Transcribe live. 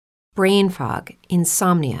brain fog,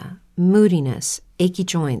 insomnia, moodiness, achy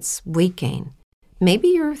joints, weight gain. Maybe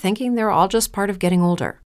you're thinking they're all just part of getting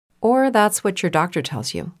older, or that's what your doctor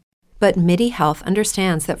tells you. But MIDI Health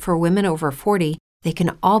understands that for women over 40, they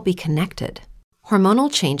can all be connected. Hormonal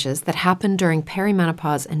changes that happen during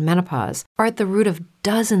perimenopause and menopause are at the root of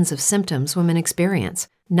dozens of symptoms women experience,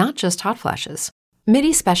 not just hot flashes.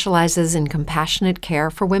 MIDI specializes in compassionate care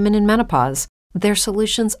for women in menopause. Their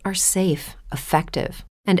solutions are safe, effective,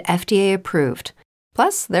 and FDA approved.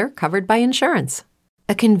 Plus, they're covered by insurance.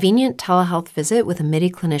 A convenient telehealth visit with a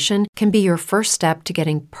MIDI clinician can be your first step to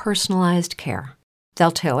getting personalized care.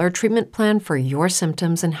 They'll tailor a treatment plan for your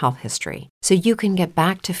symptoms and health history so you can get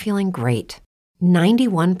back to feeling great.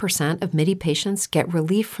 91% of MIDI patients get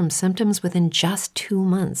relief from symptoms within just 2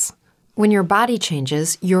 months. When your body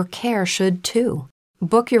changes, your care should too.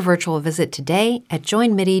 Book your virtual visit today at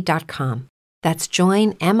joinmidi.com. That's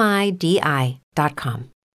joinmidi.com.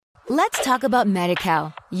 Let's talk about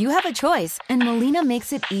Medi-Cal. You have a choice, and Molina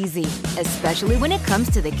makes it easy, especially when it comes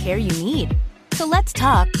to the care you need. So let's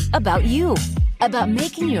talk about you, about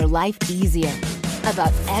making your life easier,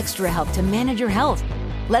 about extra help to manage your health.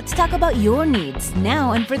 Let's talk about your needs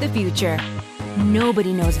now and for the future.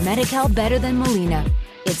 Nobody knows Medi-Cal better than Molina.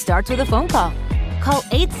 It starts with a phone call. Call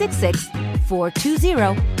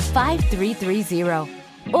 866-420-5330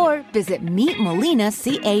 or visit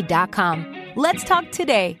meetmolinaca.com. Let's talk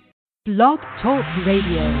today. Blog Talk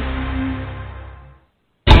Radio.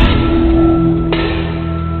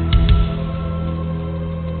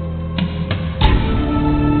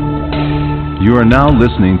 You are now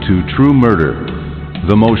listening to True Murder,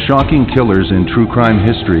 the most shocking killers in true crime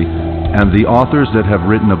history and the authors that have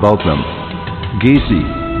written about them. Gacy,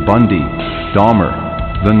 Bundy, Dahmer,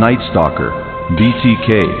 The Night Stalker,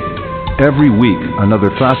 BTK. Every week, another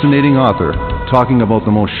fascinating author talking about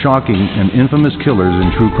the most shocking and infamous killers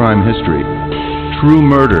in true crime history. True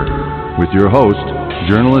Murder, with your host,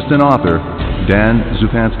 journalist and author, Dan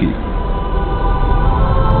Zupansky.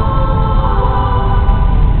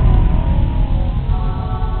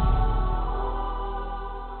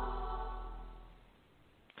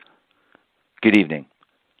 Good evening.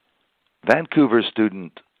 Vancouver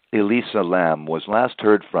student Elisa Lam was last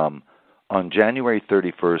heard from on January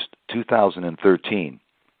 31st, 2013,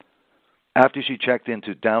 after she checked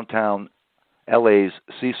into downtown LA's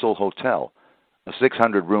Cecil Hotel, a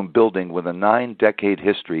 600-room building with a 9-decade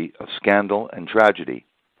history of scandal and tragedy.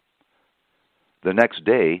 The next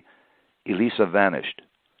day, Elisa vanished.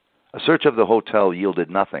 A search of the hotel yielded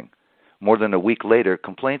nothing. More than a week later,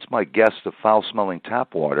 complaints by guests of foul-smelling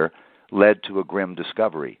tap water led to a grim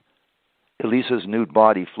discovery. Elisa's nude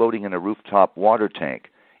body floating in a rooftop water tank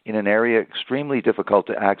in an area extremely difficult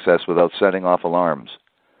to access without setting off alarms.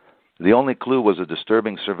 The only clue was a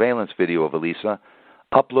disturbing surveillance video of Elisa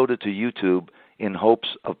uploaded to YouTube in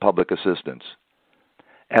hopes of public assistance.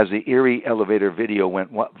 As the eerie elevator video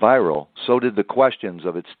went viral, so did the questions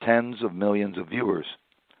of its tens of millions of viewers.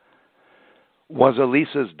 Was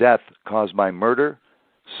Elisa's death caused by murder,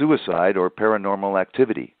 suicide, or paranormal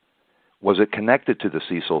activity? Was it connected to the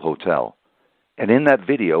Cecil Hotel? And in that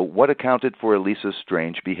video, what accounted for Elisa's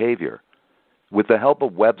strange behavior? With the help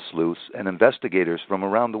of web sleuths and investigators from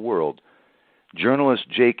around the world, journalist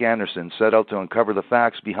Jake Anderson set out to uncover the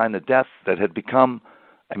facts behind the death that had become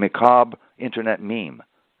a macabre internet meme,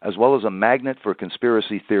 as well as a magnet for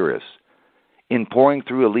conspiracy theorists. In pouring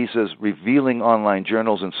through Elisa's revealing online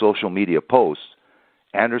journals and social media posts,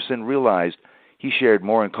 Anderson realized he shared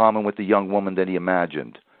more in common with the young woman than he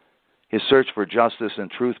imagined. His search for justice and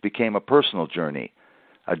truth became a personal journey,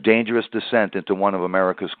 a dangerous descent into one of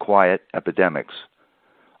America's quiet epidemics.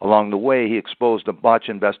 Along the way, he exposed a botched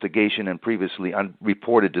investigation and previously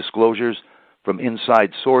unreported disclosures from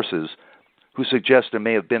inside sources who suggest there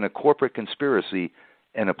may have been a corporate conspiracy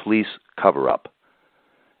and a police cover-up.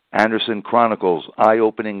 Anderson chronicles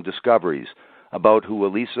eye-opening discoveries about who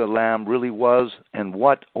Elisa Lam really was and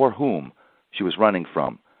what or whom she was running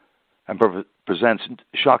from, and presents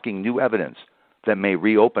shocking new evidence that may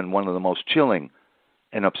reopen one of the most chilling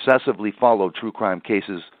and obsessively followed true crime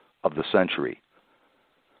cases of the century.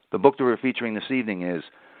 The book that we're featuring this evening is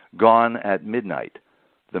Gone at Midnight,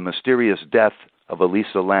 The Mysterious Death of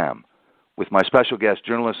Elisa Lam, with my special guest,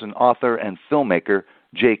 journalist and author and filmmaker,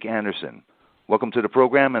 Jake Anderson. Welcome to the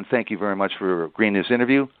program, and thank you very much for agreeing to this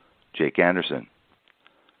interview, Jake Anderson.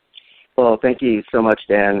 Well, thank you so much,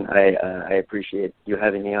 Dan. I appreciate you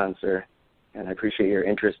having me on, sir, and I appreciate your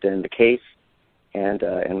interest in the case and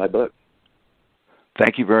in my book.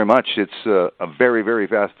 Thank you very much. It's a very, very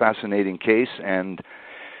fascinating case, and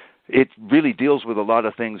it really deals with a lot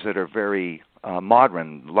of things that are very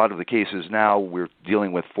modern. A lot of the cases now, we're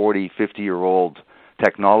dealing with 40, 50-year-old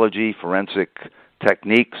technology, forensic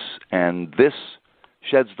techniques, and this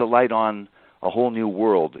sheds the light on a whole new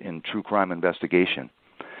world in true crime investigation.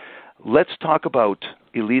 Let's talk about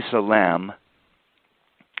Elisa Lam.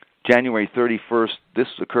 January 31st, this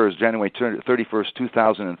occurs January 31st,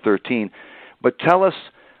 2013. But tell us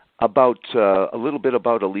about a little bit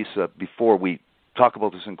about Elisa before we talk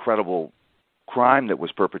about this incredible crime that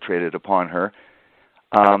was perpetrated upon her.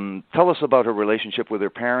 Tell us about her relationship with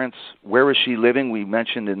her parents. Where is she living? We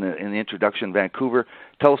mentioned in the introduction Vancouver.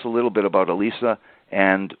 Tell us a little bit about Elisa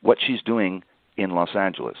and what she's doing in Los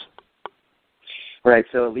Angeles. Right.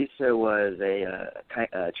 So Elisa was a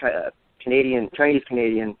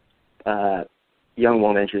Chinese-Canadian young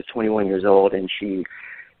woman. She was 21 years old, and she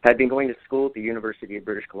had been going to school at the University of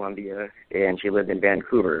British Columbia, and she lived in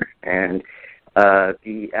Vancouver. And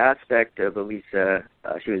the aspect of Elisa,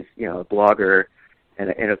 she was, a blogger and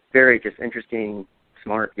a very just interesting,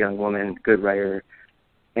 smart young woman, good writer.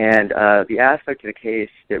 And the aspect of the case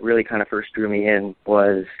that really kind of first drew me in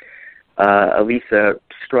was Elisa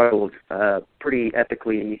struggled pretty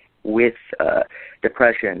epically with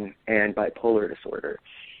depression and bipolar disorder.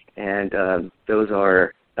 And those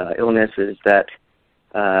are illnesses that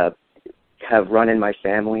have run in my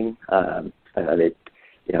family.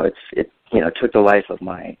 It took the life of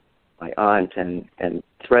my aunt and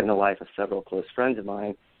threatened the life of several close friends of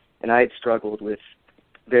mine, and I had struggled with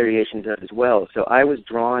variations of it as well. So I was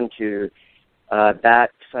drawn to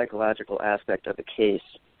that psychological aspect of the case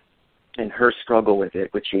and her struggle with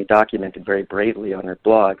it, which she documented very bravely on her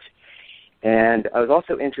blogs. And I was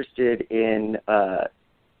also interested in the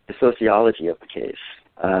sociology of the case.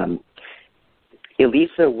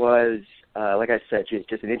 Elisa was, like I said, she was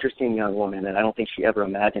just an interesting young woman, and I don't think she ever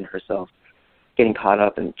imagined herself getting caught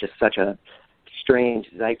up in just such a strange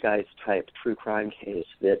zeitgeist-type true crime case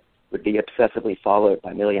that would be obsessively followed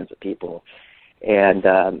by millions of people. And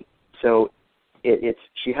so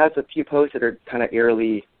she has a few posts that are kind of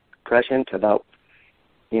eerily prescient about,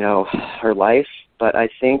 her life, but I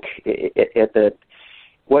think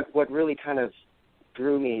what really kind of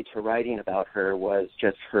drew me to writing about her was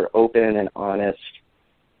just her open and honest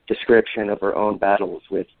description of her own battles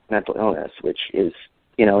with mental illness, which is,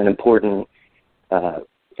 an important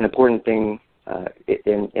thing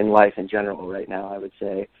in life in general right now, I would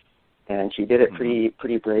say. And she did it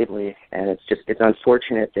pretty bravely, and it's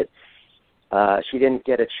unfortunate that she didn't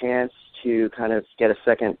get a chance to kind of get a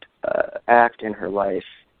second act in her life.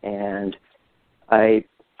 And I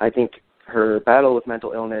think her battle with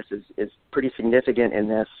mental illness is pretty significant in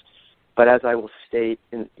this. But as I will state,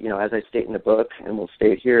 as I state in the book, and will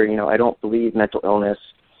state here, I don't believe mental illness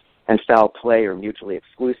and foul play are mutually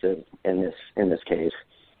exclusive in this case.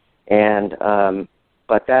 And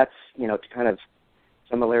but that's to kind of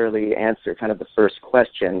similarly answer kind of the first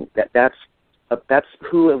question. That's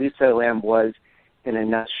who Elisa Lam was in a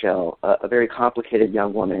nutshell. A very complicated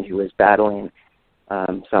young woman who was battling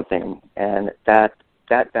something, and that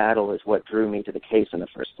battle is what drew me to the case in the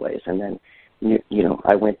first place. And then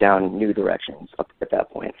I went down new directions up at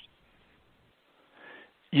that point.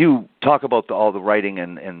 You talk about all the writing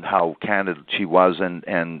and how candid she was,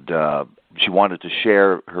 and she wanted to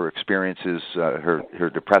share her experiences, her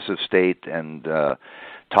depressive state, and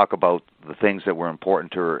talk about the things that were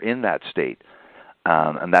important to her in that state.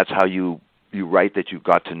 And that's how you write that you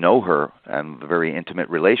got to know her and the very intimate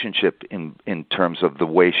relationship in terms of the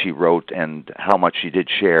way she wrote and how much she did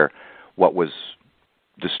share what was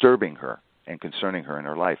disturbing her and concerning her in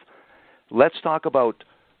her life. Let's talk about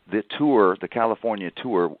the tour, the California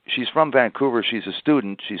tour. She's from Vancouver. She's a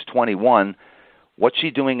student. She's 21. What's she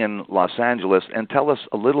doing in Los Angeles? And tell us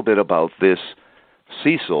a little bit about this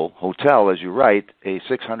Cecil Hotel, as you write, a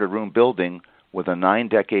 600-room building with a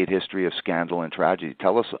 9-decade history of scandal and tragedy.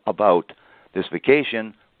 Tell us about this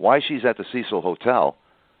vacation, why she's at the Cecil Hotel,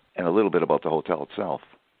 and a little bit about the hotel itself.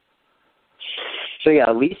 So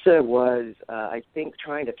yeah, Lisa was, I think,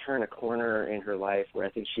 trying to turn a corner in her life where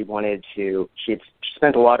I think she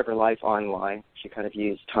spent a lot of her life online. She kind of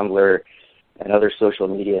used Tumblr and other social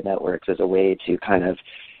media networks as a way to kind of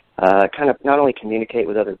not only communicate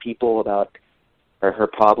with other people about her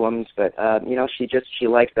problems, but she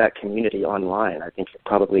liked that community online. I think it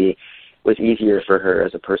probably was easier for her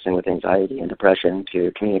as a person with anxiety and depression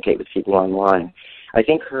to communicate with people online. I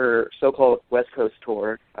think her so-called West Coast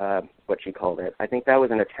tour, what she called it, I think that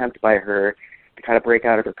was an attempt by her to kind of break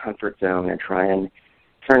out of her comfort zone and try and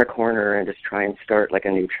turn a corner and just try and start like a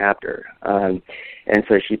new chapter. And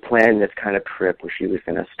so she planned this kind of trip where she was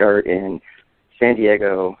going to start in San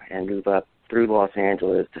Diego and move up through Los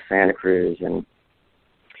Angeles to Santa Cruz. And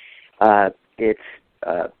it's,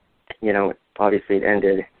 obviously it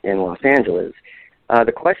ended in Los Angeles.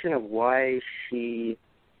 The question of why she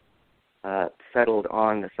settled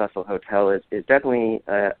on the Cecil Hotel is definitely,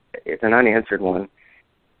 it's an unanswered one.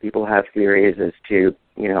 People have theories as to,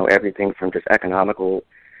 everything from just economical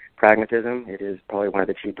pragmatism. It is probably one of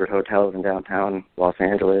the cheaper hotels in downtown Los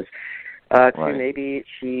Angeles. To maybe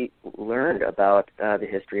she learned about the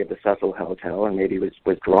history of the Cecil Hotel and maybe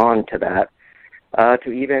was drawn to that.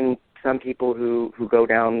 To even some people who go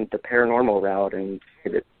down the paranormal route and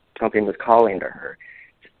say that something was calling to her.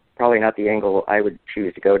 Probably not the angle I would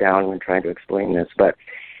choose to go down when trying to explain this, but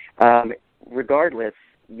regardless,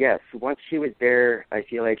 yes, once she was there, I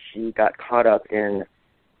feel like she got caught up in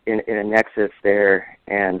a nexus there.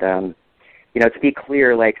 And, to be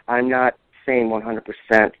clear, like, I'm not saying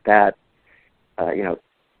 100% that,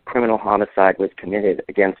 criminal homicide was committed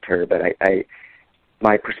against her, but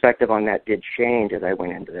my perspective on that did change as I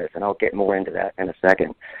went into this, and I'll get more into that in a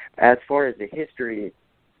second. As far as the history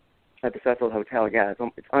at the Cecil Hotel, yeah,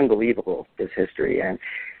 it's unbelievable, this history, and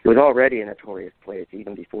it was already a notorious place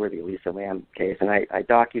even before the Elisa Lam case, and I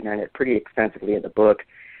document it pretty extensively in the book.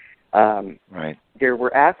 There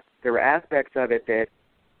were aspects of it that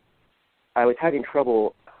I was having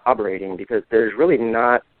trouble operating because there's really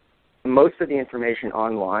not, most of the information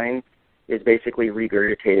online is basically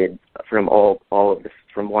regurgitated from all of this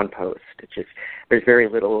from one post. It's just, there's very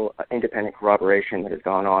little independent corroboration that has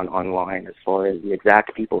gone on online as far as the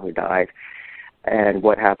exact people who died and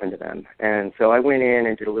what happened to them. And so I went in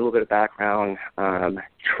and did a little bit of background,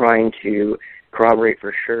 trying to corroborate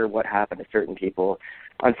for sure what happened to certain people.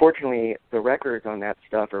 Unfortunately, the records on that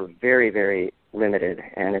stuff are very, very limited,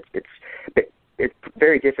 and it's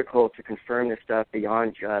very difficult to confirm this stuff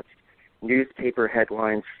beyond just newspaper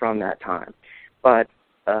headlines from that time. But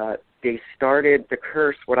they started the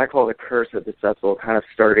curse, what I call the curse of the Cecil, kind of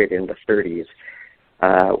started in the 30s,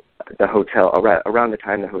 the hotel, around the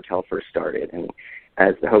time the hotel first started. And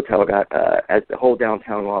as the hotel got, as the whole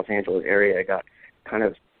downtown Los Angeles area got kind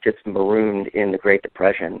of just marooned in the Great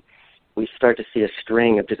Depression, we start to see a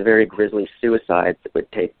string of just very grisly suicides that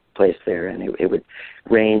would take place there. And it would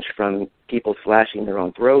range from people slashing their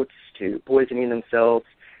own throats to poisoning themselves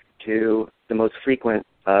to the most frequent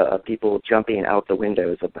of people jumping out the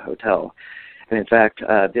windows of the hotel. And in fact,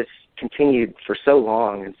 this continued for so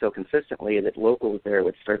long and so consistently that locals there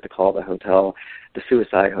would start to call the hotel the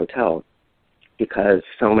Suicide Hotel because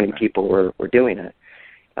so many people were doing it.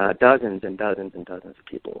 Dozens and dozens and dozens of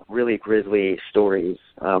people. Really grisly stories.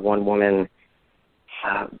 One woman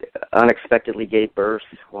unexpectedly gave birth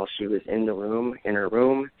while she was in her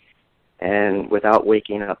room, and without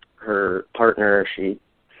waking up her partner, she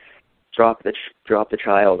dropped the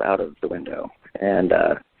child out of the window. And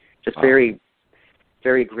just very,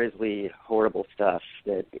 very grisly, horrible stuff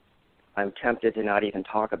that I'm tempted to not even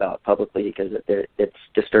talk about publicly because it's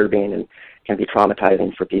disturbing and can be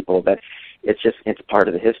traumatizing for people, but it's part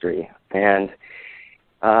of the history. And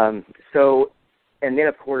and then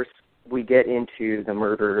of course we get into the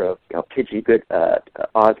murder of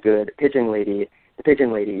Osgood, the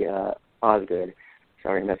pigeon lady Osgood.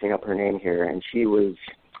 Sorry, I'm messing up her name here. And she was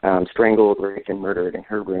strangled, raped, and murdered in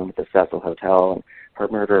her room at the Cecil Hotel, and her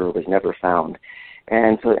murderer was never found.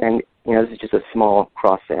 And this is just a small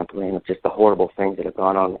cross-sampling of just the horrible things that have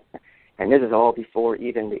gone on. And this is all before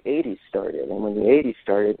even the 80s started. And when the 80s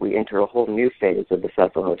started, we enter a whole new phase of the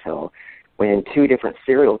Cecil Hotel when two different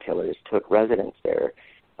serial killers took residence there.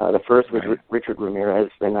 The first was Richard Ramirez,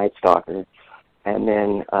 the Night Stalker. And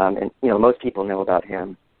then, most people know about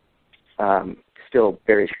him. Still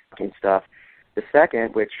very shocking stuff. The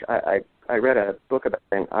second, which I read a book about,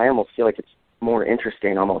 and I almost feel like it's more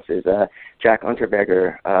interesting almost, is Jack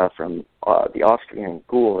Unterweger from the Austrian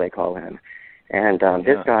Ghoul, they call him. And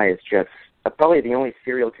this guy is just probably the only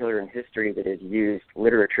serial killer in history that has used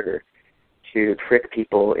literature to trick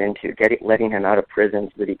people into letting him out of prison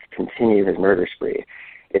so that he could continue his murder spree.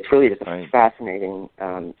 It's really just a fascinating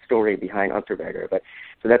story behind Unterweger. But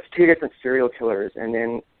so that's two different serial killers, and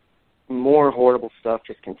then more horrible stuff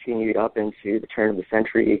just continued up into the turn of the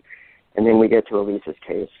century, and then we get to Elisa's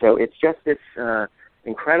case. So it's just this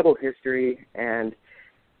incredible history, and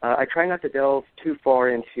I try not to delve too far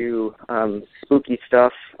into spooky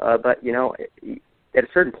stuff, but, at a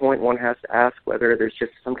certain point one has to ask whether there's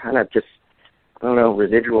just some kind of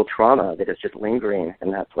residual trauma that is just lingering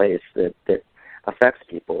in that place that affects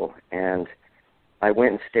people. And I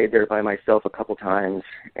went and stayed there by myself a couple times,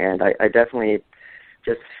 and I definitely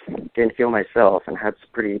just didn't feel myself and had some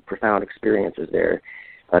pretty profound experiences there.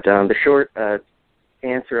 But the short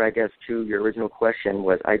answer, I guess, to your original question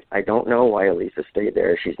was I don't know why Elisa stayed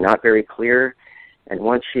there. She's not very clear. And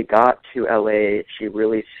once she got to LA, she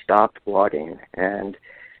really stopped blogging, and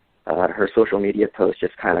her social media posts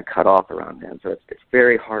just kind of cut off around then. So it's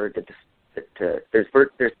very hard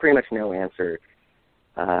there's pretty much no answer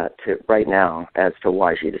to right now as to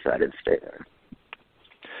why she decided to stay there.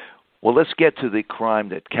 Well, let's get to the crime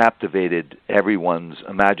that captivated everyone's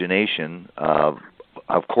imagination.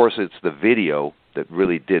 Of course, it's the video that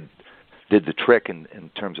really did the trick in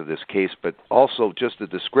terms of this case, but also just the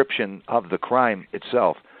description of the crime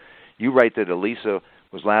itself. You write that Elisa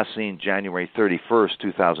was last seen January 31st,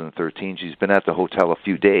 2013. She's been at the hotel a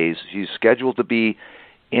few days. She's scheduled to be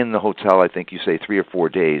in the hotel, I think you say, 3 or 4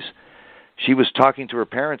 days. She was talking to her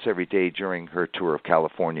parents every day during her tour of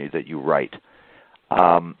California that you write.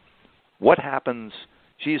 What happens?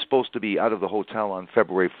 She's supposed to be out of the hotel on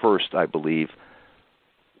February 1st, I believe.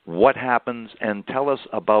 What happens? And tell us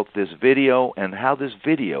about this video and how this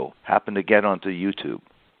video happened to get onto YouTube.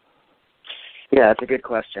 Yeah, it's a good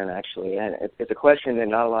question, actually. And it's a question that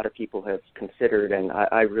not a lot of people have considered, and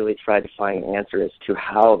I really tried to find an answer as to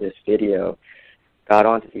how this video got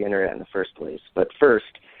onto the internet in the first place. But first,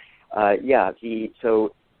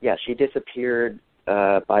 she disappeared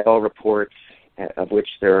by all reports, of which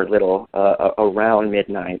there are little, around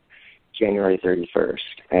midnight, January 31st.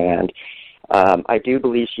 And I do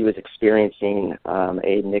believe she was experiencing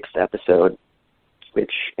a mixed episode,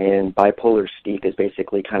 which in bipolar speak is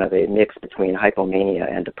basically kind of a mix between hypomania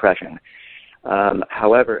and depression.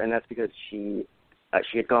 However, and that's because she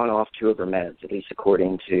had gone off 2 of her meds, at least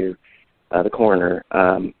according to the coroner.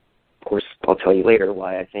 Of course, I'll tell you later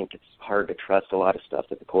why I think it's hard to trust a lot of stuff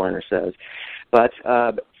that the coroner says. But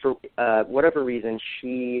for whatever reason,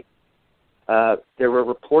 there were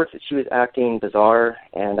reports that she was acting bizarre,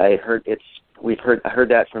 and I heard that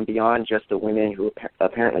from beyond just the women who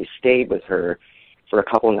apparently stayed with her for a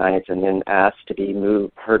couple nights and then asked to be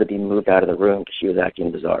moved out of the room because she was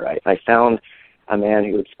acting bizarre. I found a man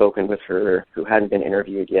who had spoken with her who hadn't been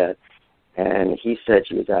interviewed yet, and he said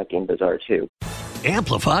she was acting bizarre too.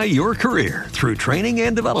 Amplify your career through training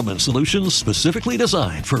and development solutions specifically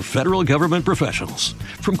designed for federal government professionals.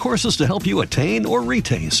 From courses to help you attain or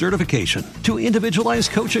retain certification, to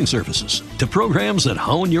individualized coaching services, to programs that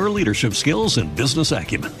hone your leadership skills and business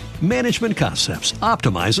acumen, Management Concepts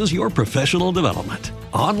optimizes your professional development.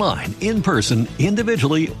 Online, in person,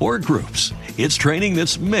 individually, or groups, it's training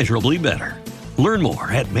that's measurably better. Learn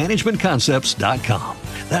more at managementconcepts.com.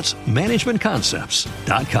 That's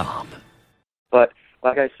managementconcepts.com. But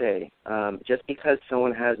like I say, just because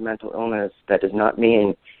someone has mental illness, that does not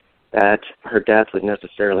mean that her death was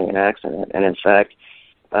necessarily an accident. And in fact,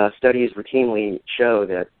 studies routinely show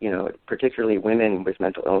that, particularly women with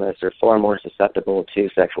mental illness are far more susceptible to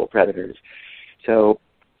sexual predators. So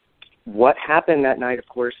what happened that night, of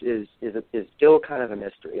course, is still kind of a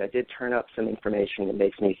mystery. I did turn up some information that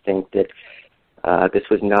makes me think that this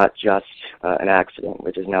was not just an accident,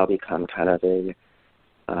 which has now become kind of a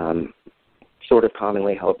sort of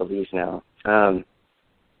commonly held belief now.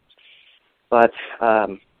 But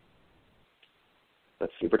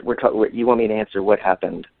let's see. You want me to answer what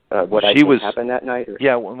happened? Happened that night? Or?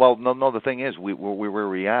 Yeah. Well, no. The thing is, where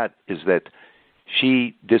we're at is that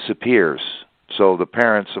she disappears. So the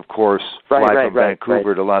parents, of course, fly from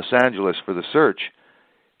Vancouver to Los Angeles for the search,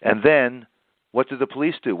 and then what do the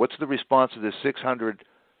police do? What's the response to this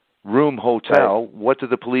 600-room hotel? Right. What do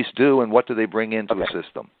the police do, and what do they bring into the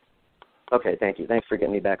system? Okay, thank you. Thanks for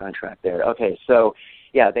getting me back on track there. Okay, so,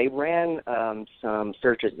 they ran some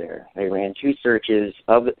searches there. They ran 2 searches,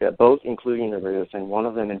 both including the roof, and one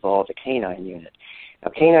of them involved a canine unit.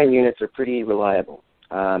 Now, canine units are pretty reliable.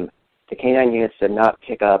 The canine units did not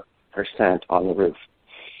pick up her scent on the roof.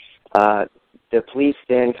 The police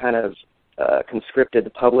then kind of conscripted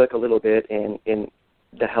the public a little bit in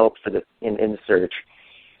the help in the search.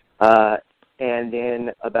 And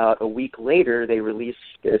then about a week later, they released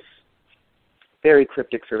this very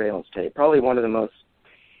cryptic surveillance tape, probably one of the most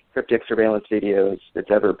cryptic surveillance videos that's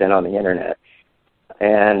ever been on the internet.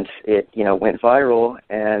 And it, went viral.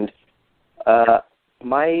 And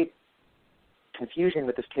my confusion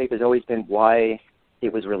with this tape has always been why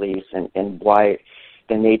it was released and why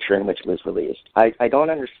the nature in which it was released. I don't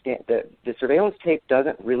understand. The surveillance tape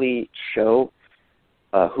doesn't really show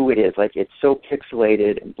who it is. Like, it's so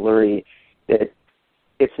pixelated and blurry that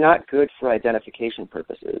it's not good for identification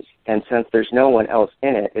purposes. And since there's no one else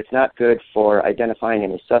in it, it's not good for identifying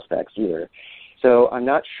any suspects either. So I'm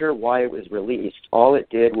not sure why it was released. All it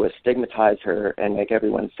did was stigmatize her and make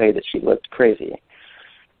everyone say that she looked crazy.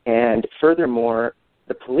 And furthermore,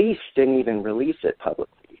 the police didn't even release it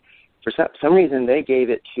publicly. For some reason, they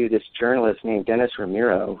gave it to this journalist named Dennis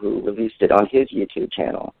Ramiro, who released it on his YouTube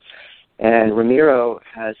channel. And Ramiro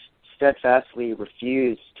has steadfastly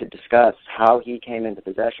refused to discuss how he came into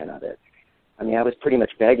possession of it. I mean, I was pretty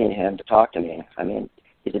much begging him to talk to me. I mean,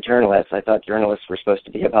 he's a journalist. I thought journalists were supposed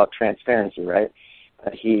to be about transparency, right?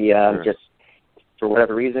 But he just, for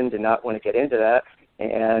whatever reason, did not want to get into that.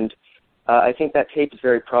 And I think that tape is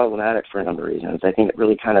very problematic for a number of reasons. I think it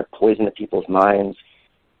really kind of poisoned people's minds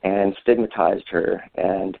and stigmatized her.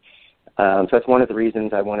 And so that's one of the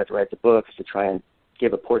reasons I wanted to write the book, is to try and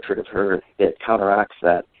give a portrait of her that counteracts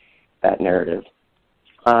that narrative.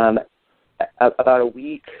 About a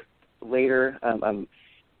week later, I'm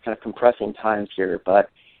kind of compressing times here, but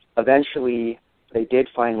eventually they did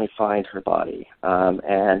finally find her body.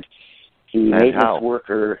 And the maintenance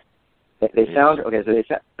worker, they found, okay, so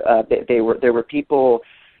there were people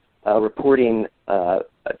reporting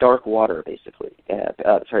dark water, basically.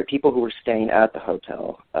 People who were staying at the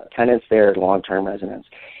hotel, tenants there, long-term residents.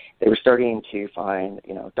 They were starting to find,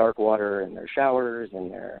 dark water in their showers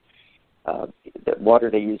and the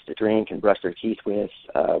water they used to drink and brush their teeth with,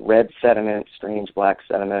 red sediment, strange black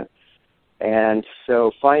sediment. And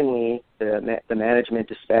so finally, the management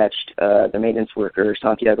dispatched the maintenance worker,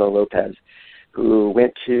 Santiago Lopez, who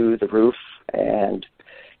went to the roof and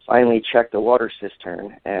finally checked the water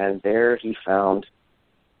cistern. And there he found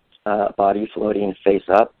a body floating face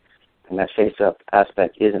up. And that face-up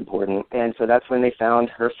aspect is important. And so that's when they found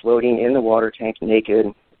her floating in the water tank naked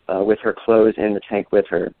with her clothes in the tank with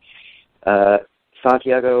her.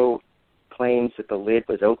 Santiago claims that the lid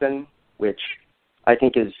was open, which I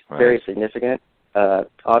think is very significant.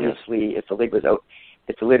 Obviously, if the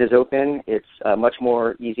lid is open, it's much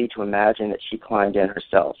more easy to imagine that she climbed in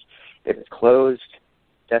herself. If it's closed,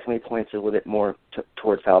 definitely points a little bit more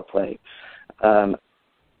toward foul play.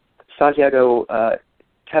 Santiago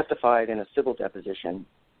testified in a civil deposition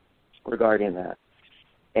regarding that.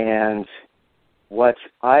 And what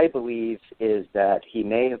I believe is that he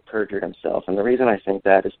may have perjured himself. And the reason I think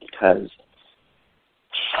that is because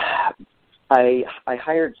I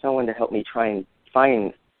hired someone to help me try and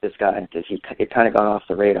find this guy, because it kind of gone off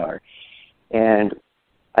the radar. And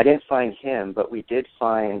I didn't find him, but we did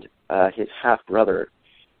find his half-brother,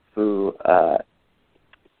 who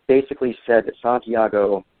basically said that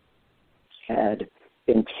Santiago had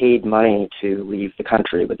been paid money to leave the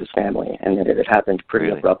country with his family, and that it had happened pretty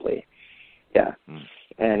abruptly. Yeah.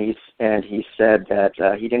 And he said that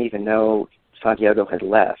he didn't even know Santiago had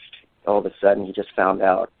left. All of a sudden, he just found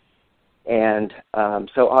out. And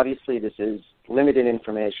so obviously this is limited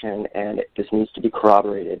information, and this needs to be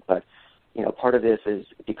corroborated. But, part of this is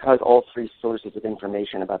because all three sources of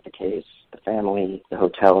information about the case, the family, the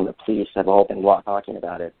hotel, and the police, have all been talking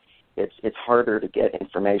about it, it's harder to get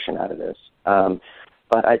information out of this.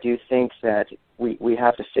 But I do think that we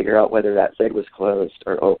have to figure out whether that lid was closed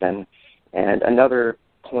or open. And another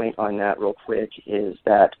point on that real quick is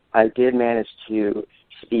that I did manage to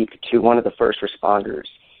speak to one of the first responders,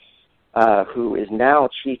 who is now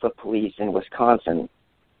chief of police in Wisconsin.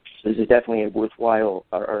 So this is definitely a worthwhile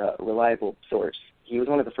or a reliable source. He was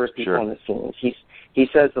one of the first people on the scene. He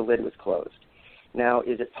says the lid was closed. Now,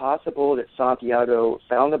 is it possible that Santiago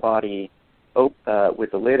found the body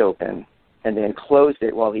with the lid open and then closed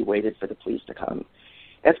it while he waited for the police to come?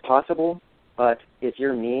 That's possible, but if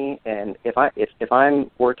you're me and if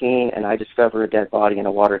I'm working and I discover a dead body in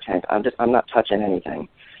a water tank, I'm not touching anything.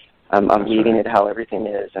 I'm leaving it how everything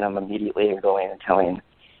is, and I'm immediately going and telling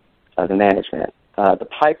the management. The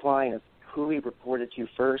pipeline of who we reported to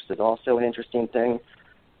first is also an interesting thing.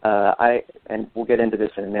 And we'll get into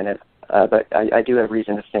this in a minute, but I do have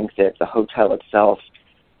reason to think that the hotel itself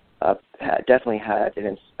definitely had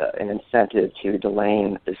an incentive to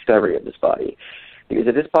delaying the discovery of this body. Because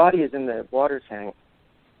if this body is in the water tank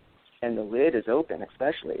and the lid is open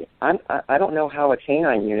especially, I don't know how a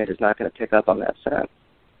canine unit is not going to pick up on that scent.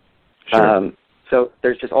 Sure. So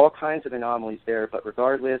there's just all kinds of anomalies there, but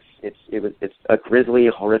regardless, it's a grisly,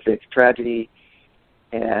 horrific tragedy,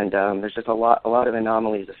 and there's just a lot of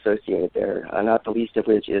anomalies associated there, not the least of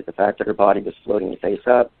which is the fact that her body was floating face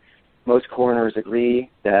up. Most coroners agree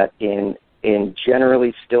that in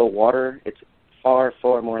generally still water, it's far,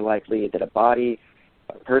 far more likely that a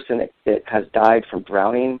person that has died from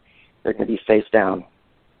drowning, they're going to be face down.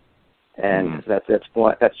 And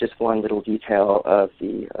that's just one little detail of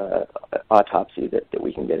the autopsy that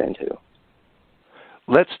we can get into.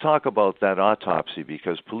 Let's talk about that autopsy,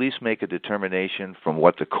 because police make a determination from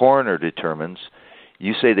what the coroner determines.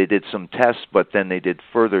 You say they did some tests, but then they did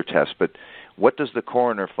further tests. But what does the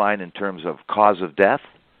coroner find in terms of cause of death,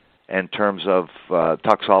 in terms of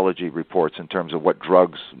toxicology reports, in terms of what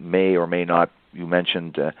drugs may or may not? You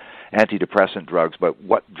mentioned antidepressant drugs, but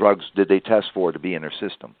what drugs did they test for to be in her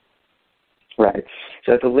system? Right.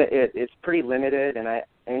 So it's pretty limited, and I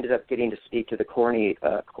ended up getting to speak to the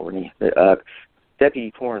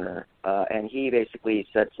deputy coroner, and he basically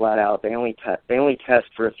said flat out they only test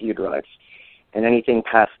for a few drugs, and anything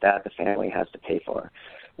past that the family has to pay for.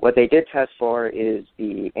 What they did test for is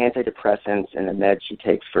the antidepressants and the meds she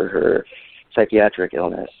takes for her psychiatric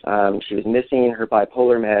illness. She was missing her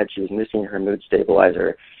bipolar med. She was missing her mood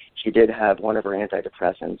stabilizer. She did have one of her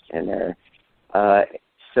antidepressants in there.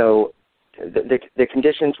 So the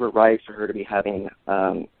conditions were right for her to be having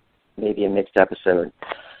maybe a mixed episode.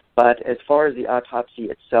 But as far as the autopsy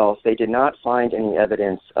itself, they did not find any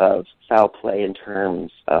evidence of foul play in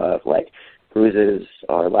terms of like bruises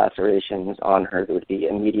or lacerations on her that would be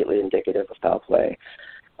immediately indicative of foul play.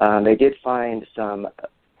 They did find some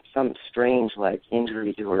strange like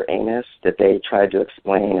injury to her anus that they tried to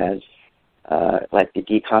explain as like the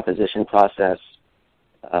decomposition process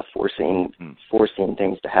forcing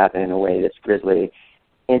things to happen in a way that's grisly.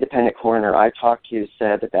 Independent coroner I talked to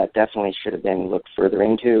said that definitely should have been looked further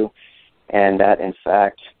into, and that in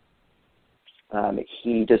fact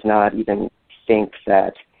he does not even think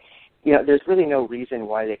that, there's really no reason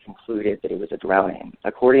why they concluded that it was a drowning.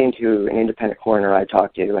 According to an independent coroner I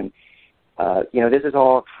talked to, and this is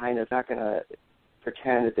all kind of not going to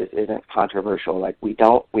pretend that this isn't controversial. Like we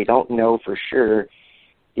don't know for sure.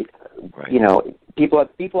 Right.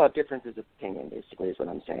 People have differences of opinion. Basically, is what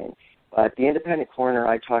I'm saying. But the independent coroner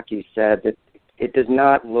I talked to said that it does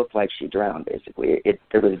not look like she drowned. Basically,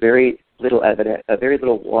 there was very little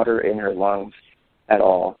water in her lungs at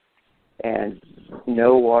all, and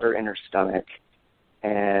no water in her stomach.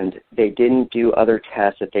 And they didn't do other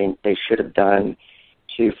tests that they should have done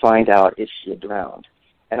to find out if she had drowned.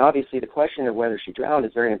 And obviously the question of whether she drowned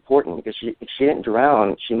is very important, because if she didn't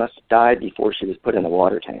drown, she must have died before she was put in the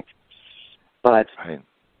water tank. But right.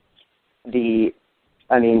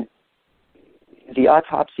 The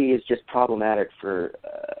autopsy is just problematic for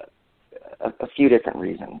a few different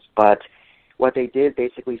reasons. But what they did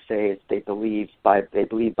basically say is they believe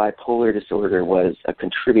bipolar disorder was a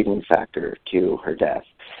contributing factor to her death.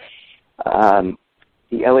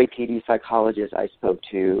 The LAPD psychologist I spoke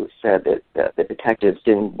to said that the detectives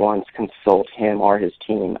didn't once consult him or his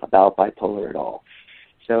team about bipolar at all.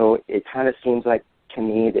 So it kind of seems like to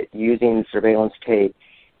me that using surveillance tape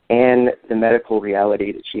and the medical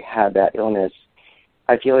reality that she had that illness,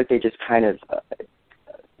 I feel like they just kind of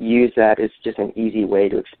use that as just an easy way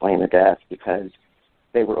to explain the death, because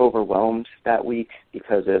they were overwhelmed that week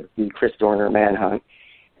because of the Chris Dorner manhunt.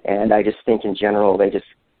 And I just think in general they just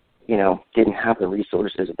didn't have the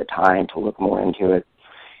resources at the time to look more into it.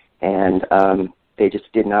 And they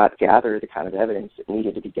just did not gather the kind of evidence that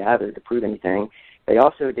needed to be gathered to prove anything. They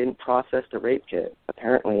also didn't process the rape kit.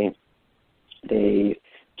 Apparently, they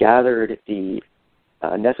gathered the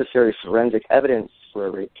necessary forensic evidence for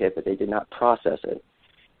a rape kit, but they did not process it.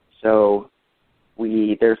 So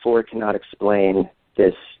we therefore cannot explain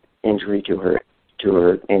this injury to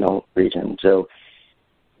her anal region. So,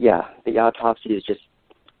 yeah, the autopsy is just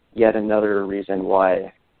yet another reason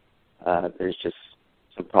why there's just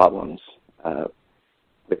some problems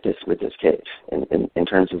with this case in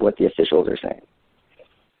terms of what the officials are saying.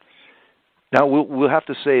 Now we'll have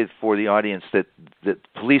to say for the audience that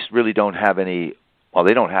police really don't have any. Well,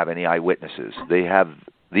 they don't have any eyewitnesses. They have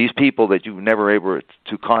these people that you were never able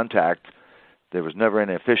to contact. There was never an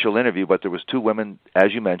official interview, but there was two women,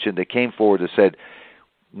 as you mentioned, that came forward and said,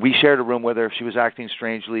 we shared a room with her. She was acting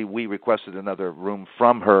strangely. We requested another room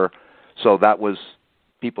from her. So that was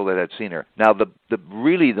people that had seen her. Now,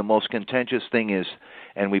 the most contentious thing is,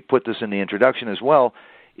 and we put this in the introduction as well,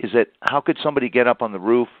 is that how could somebody get up on the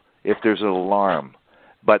roof if there's an alarm?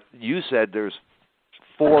 But you said there's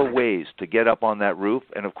 4 ways to get up on that roof,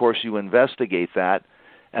 and of course you investigate that.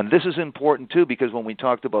 And this is important too, because when we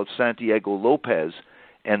talked about Santiago Lopez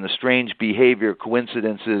and the strange behavior,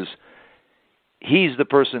 coincidences, he's the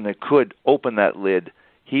person that could open that lid.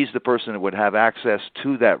 He's the person that would have access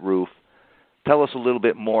to that roof. Tell us a little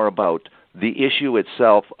bit more about the issue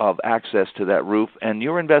itself of access to that roof and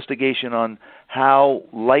your investigation on how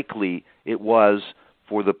likely it was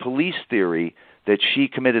for the police theory that she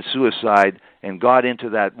committed suicide and got into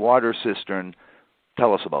that water cistern.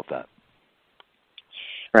 Tell us about that.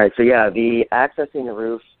 Right. So, yeah, the accessing the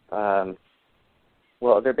roof, there's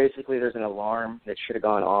an alarm that should have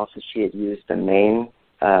gone off if she had used the main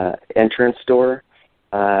entrance door.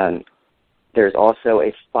 There's also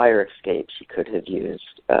a fire escape she could have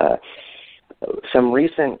used. Some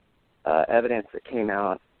recent evidence that came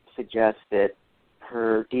out suggests that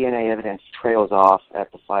her DNA evidence trails off at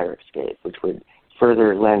the fire escape, which would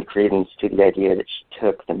further lend credence to the idea that she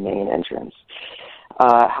took the main entrance.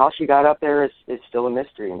 How she got up there is still a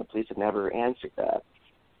mystery, and the police have never answered that.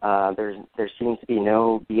 There seems to be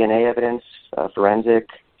no DNA evidence, forensic,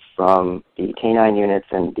 from the canine units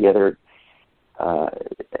and the other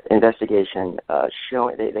investigation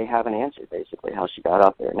showing they haven't answered basically how she got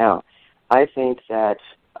up there. Now, I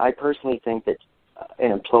personally think that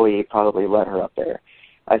an employee probably let her up there.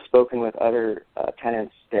 I've spoken with other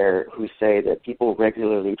tenants there who say that people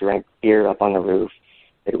regularly drank beer up on the roof.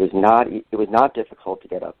 That it was not difficult to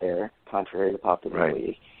get up there, contrary to popular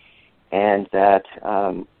belief, and that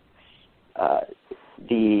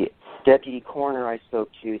the deputy coroner I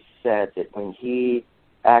spoke to said that when he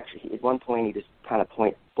actually, at one point, he just kind of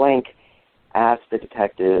point blank asked the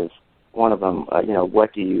detective, one of them,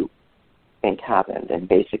 what do you think happened? And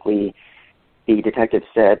basically, the detective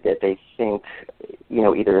said that they think,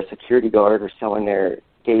 either a security guard or someone there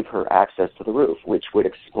gave her access to the roof, which would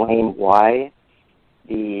explain why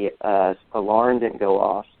the alarm didn't go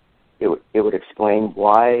off. It would explain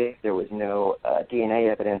why there was no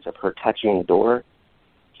DNA evidence of her touching the door.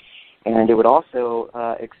 And it would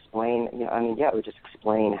also explain, it would just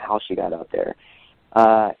explain how she got out there.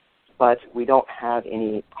 But we don't have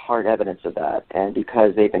any hard evidence of that. And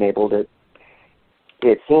because they've been able to,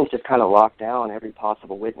 it seems, just kind of lock down every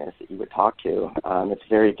possible witness that you would talk to, it's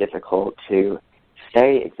very difficult to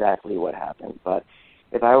say exactly what happened. But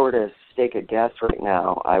if I were to stake a guess right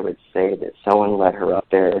now, I would say that someone let her up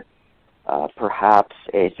there, perhaps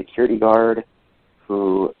a security guard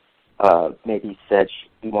who maybe said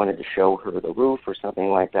he wanted to show her the roof or something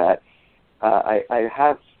like that. I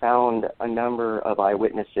have found a number of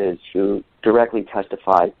eyewitnesses who directly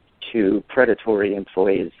testified to predatory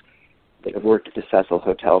employees that have worked at the Cecil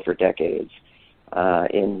Hotel for decades.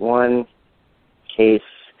 In one case,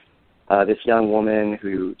 this young woman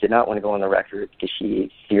who did not want to go on the record because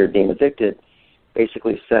she feared being evicted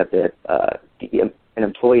basically said that an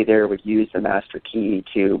employee there would use the master key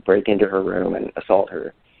to break into her room and assault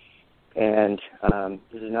her. And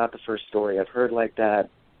this is not the first story I've heard like that,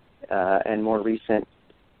 and more recent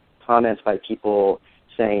comments by people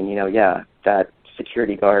saying, that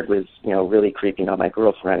security guard was, really creeping on my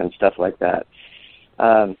girlfriend and stuff like that.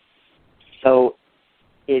 So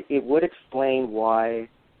it would explain why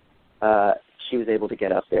she was able to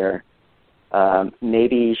get up there.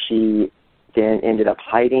 Maybe she then ended up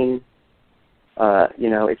hiding.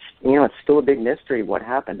 It's still a big mystery what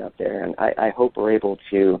happened up there, and I hope we're able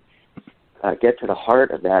to get to the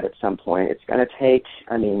heart of that at some point. It's going to take,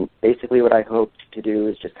 basically what I hope to do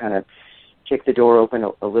is just kind of kick the door open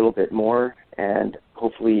a little bit more, and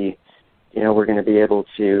hopefully, we're going to be able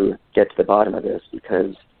to get to the bottom of this,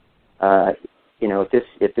 because,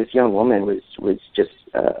 if this young woman was just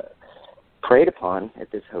preyed upon at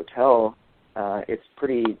this hotel, it's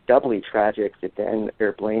pretty doubly tragic that then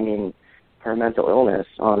they're blaming her mental illness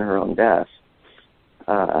on her own death.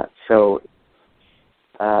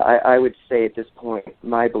 I would say at this point,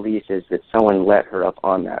 my belief is that someone let her up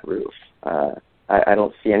on that roof. I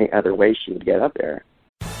don't see any other way she would get up there.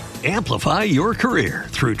 Amplify your career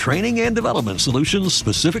through training and development solutions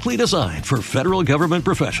specifically designed for federal government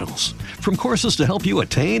professionals. From courses to help you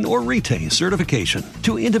attain or retain certification,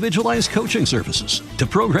 to individualized coaching services, to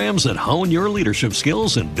programs that hone your leadership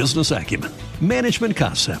skills and business acumen, Management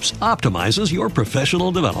Concepts optimizes your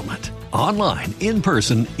professional development. Online, in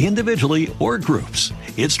person, individually, or groups,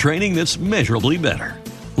 it's training that's measurably better.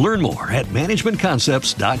 Learn more at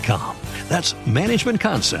managementconcepts.com. That's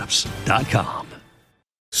managementconcepts.com.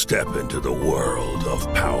 Step into the world of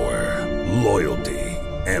power, loyalty,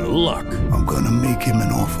 and luck. I'm gonna make him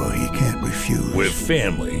an offer he can't refuse. With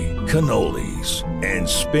family, cannolis, and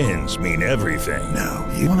spins mean everything. Now,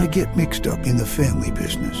 you wanna get mixed up in the family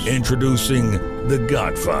business. Introducing The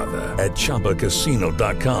Godfather at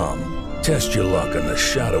ChumbaCasino.com. Test your luck in the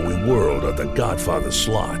shadowy world of The Godfather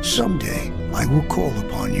slot. Someday, I will call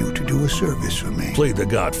upon you to do a service for me. Play The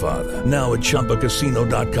Godfather, now at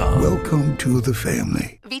ChumbaCasino.com. Welcome to the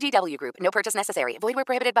family. VGW Group. No purchase necessary. Void where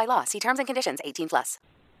prohibited by law. See terms and conditions. 18+.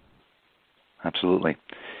 Absolutely.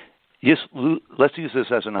 Yes, let's use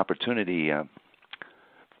this as an opportunity,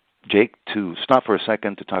 Jake, to stop for a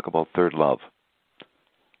second to talk about Third Love.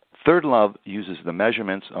 Third Love uses the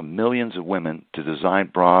measurements of millions of women to design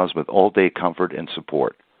bras with all-day comfort and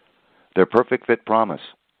support. Their perfect fit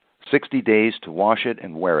promise: 60 days to wash it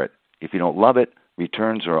and wear it. If you don't love it,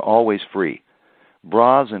 returns are always free.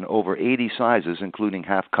 Bras in over 80 sizes, including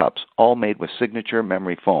half cups, all made with signature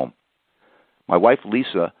memory foam. My wife,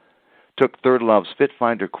 Lisa, took Third Love's Fit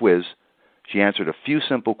Finder quiz. She answered a few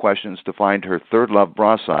simple questions to find her Third Love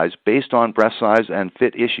bra size based on breast size and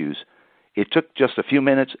fit issues. It took just a few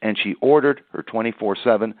minutes, and she ordered her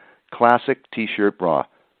 24/7 classic T-shirt bra.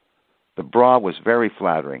 The bra was very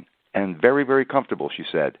flattering and very, very comfortable, she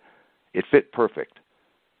said. It fit perfect.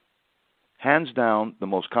 Hands down, the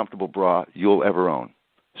most comfortable bra you'll ever own.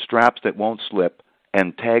 Straps that won't slip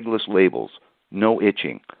and tagless labels. No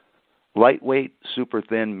itching. Lightweight, super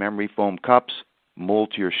thin memory foam cups,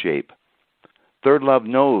 mold to your shape. Third Love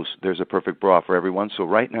knows there's a perfect bra for everyone, so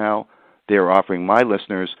right now they are offering my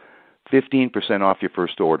listeners 15% off your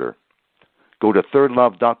first order. Go to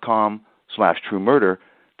thirdlove.com/truemurder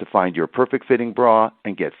to find your perfect fitting bra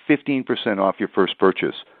and get 15% off your first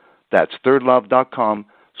purchase. That's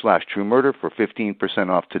thirdlove.com/truemurder for 15%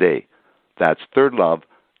 off today. That's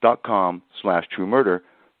thirdlove.com/truemurder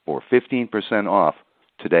for 15% off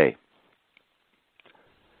today.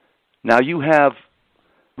 Now you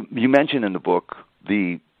mention in the book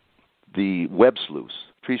the web sleuths.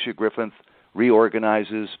 Tricia Griffith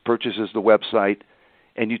reorganizes, purchases the website,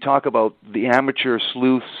 and you talk about the amateur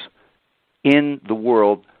sleuths in the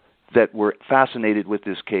world that were fascinated with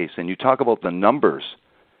this case. And you talk about the numbers,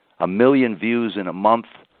 1 million views in a month.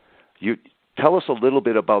 You tell us a little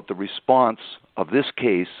bit about the response of this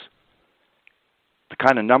case, the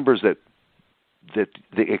kind of numbers that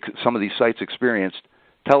some of these sites experienced.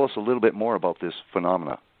 Tell us a little bit more about this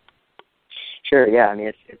phenomena. Sure, yeah. I mean,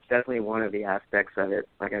 it's definitely one of the aspects of it,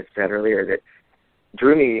 like I said earlier, that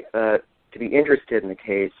drew me to be interested in the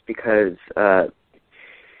case because,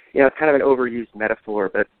 it's kind of an overused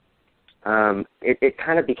metaphor, but it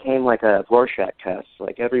kind of became like a Rorschach test.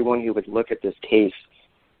 Like everyone who would look at this case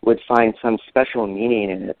would find some special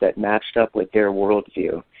meaning in it that matched up with their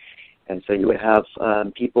worldview. And so you would have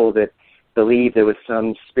people that believed there was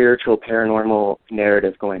some spiritual paranormal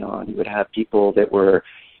narrative going on. You would have people that were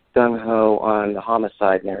gung-ho on the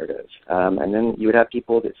homicide narrative. And then you would have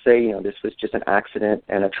people that say, this was just an accident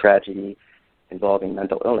and a tragedy involving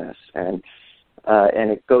mental illness. And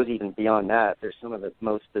it goes even beyond that. There's some of the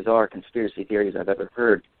most bizarre conspiracy theories I've ever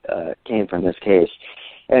heard came from this case.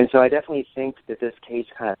 And so I definitely think that this case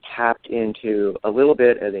kind of tapped into a little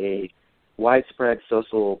bit of a widespread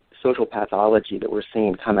social pathology that we're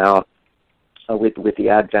seeing come out with the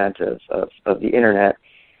advent of the internet.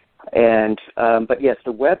 And but yes,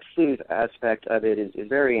 the web sleuth aspect of it is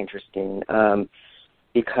very interesting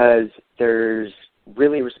because there's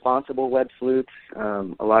really responsible web sleuths. A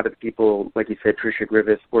lot of the people, like you said, Tricia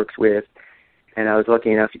Griffith works with, and I was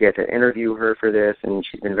lucky enough to get to interview her for this, and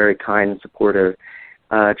she's been very kind and supportive.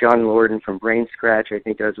 John Lorden from Brain Scratch, I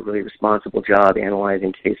think, does a really responsible job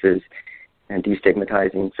analyzing cases and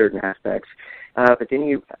destigmatizing certain aspects. But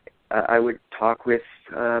then I would talk with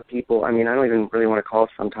people. I mean, I don't even really want to call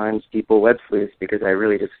sometimes people web sleuths because I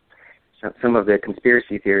really just, some of the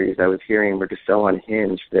conspiracy theories I was hearing were just so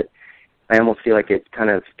unhinged that I almost feel like it kind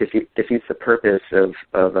of defeats the purpose of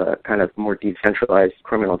a kind of more decentralized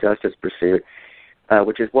criminal justice pursuit,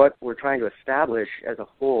 which is what we're trying to establish as a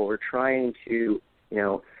whole. We're trying to,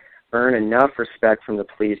 earn enough respect from the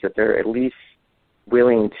police that they're at least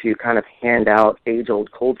willing to kind of hand out age-old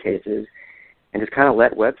cold cases and just kind of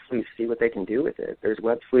let web sleuths see what they can do with it. There's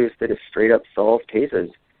web sleuths that have straight up solved cases.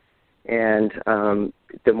 And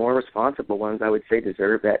the more responsible ones, I would say,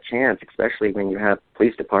 deserve that chance, especially when you have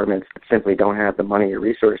police departments that simply don't have the money or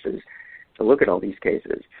resources to look at all these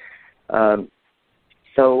cases.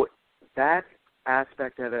 So that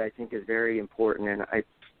aspect of it, I think, is very important. And I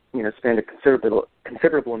spend a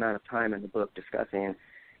considerable amount of time in the book discussing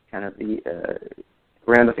kind of the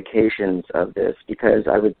ramifications of this because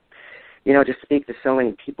I would just speak to so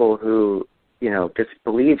many people who, just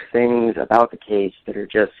believe things about the case that are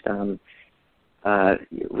just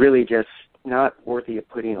really just not worthy of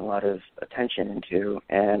putting a lot of attention into.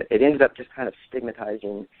 And it ended up just kind of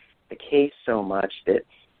stigmatizing the case so much that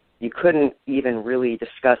you couldn't even really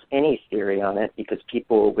discuss any theory on it because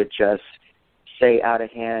people would just say out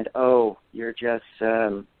of hand, oh, you're just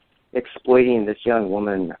exploiting this young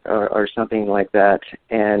woman or something like that.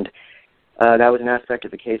 And that was an aspect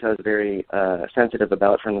of the case I was very sensitive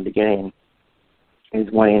about from the beginning, is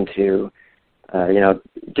wanting to,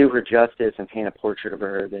 do her justice and paint a portrait of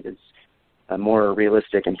her that is more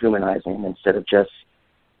realistic and humanizing instead of just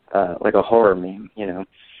like a horror meme,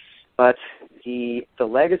 But the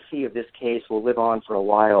legacy of this case will live on for a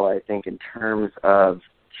while, I think, in terms of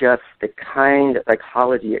just the kind of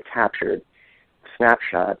psychology it captured,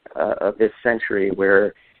 snapshot of this century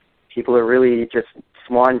where people are really just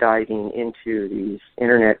swan diving into these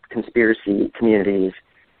internet conspiracy communities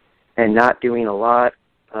and not doing a lot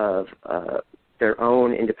of their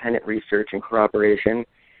own independent research and corroboration.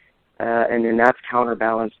 And then that's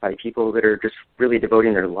counterbalanced by people that are just really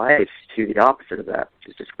devoting their lives to the opposite of that, which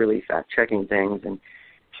is just really fact-checking things and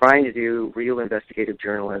trying to do real investigative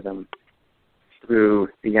journalism through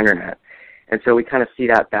the internet. And so we kind of see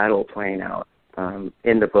that battle playing out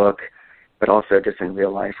in the book, but also just in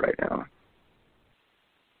real life right now.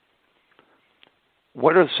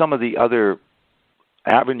 What are some of the other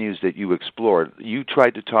avenues that you explored? You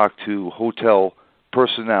tried to talk to hotel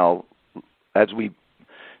personnel. As we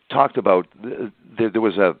talked about, there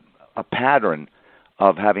was a pattern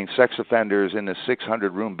of having sex offenders in a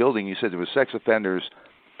 600-room building. You said there were sex offenders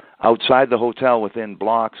outside the hotel within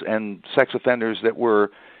blocks and sex offenders that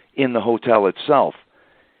were in the hotel itself.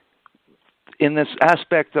 In this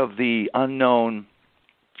aspect of the unknown,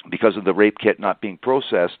 because of the rape kit not being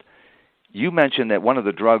processed, you mentioned that one of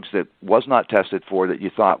the drugs that was not tested for that you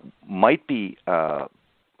thought might be a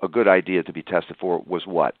good idea to be tested for was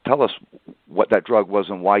what? Tell us what that drug was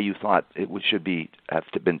and why you thought it should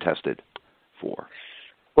have been tested for.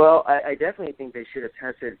 Well, I definitely think they should have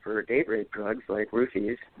tested for date rape drugs like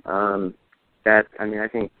roofies. I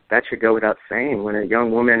think that should go without saying. When a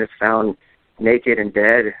young woman is found naked and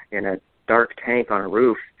dead in a dark tank on a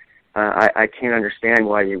roof, I can't understand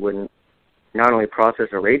why you wouldn't not only process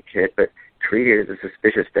a rape kit, but treat it as a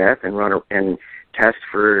suspicious death and test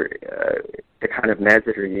for the kind of meds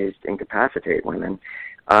that are used to incapacitate women.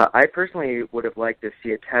 I personally would have liked to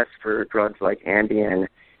see a test for drugs like Ambien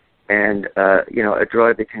and a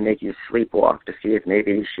drug that can make you sleepwalk to see if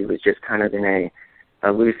maybe she was just kind of in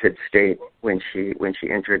a lucid state when she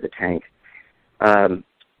entered the tank.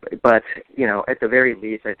 But at the very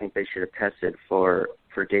least, I think they should have tested for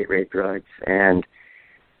date rape drugs, and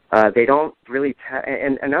they don't really.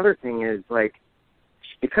 And another thing is, like,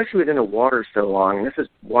 because she was in the water so long, and this is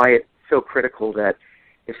why it's so critical that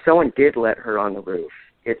if someone did let her on the roof,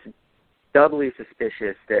 it's doubly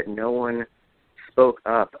suspicious that no one spoke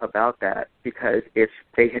up about that, because if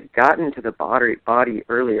they had gotten to the body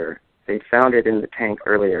earlier, they found it in the tank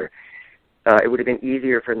earlier, it would have been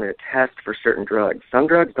easier for them to test for certain drugs. Some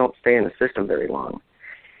drugs don't stay in the system very long,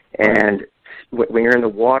 and when you're in the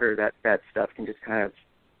water, that stuff can just kind of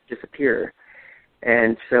disappear.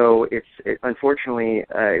 And so unfortunately,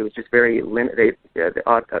 it was just very limited.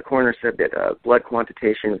 The coroner said that blood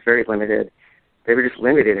quantitation was very limited. They were just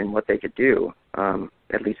limited in what they could do,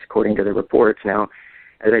 at least according to the reports. Now,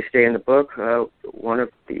 as I say in the book, one of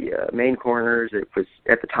the main coroners, it was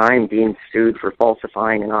at the time being sued for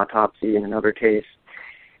falsifying an autopsy in another case.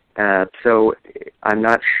 So I'm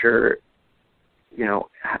not sure,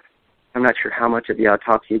 how much of the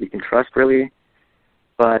autopsy we can trust, really.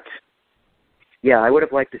 But yeah, I would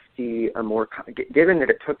have liked to see a more, given that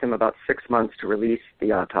it took them about 6 months to release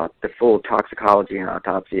the full toxicology and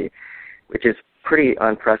autopsy, which is pretty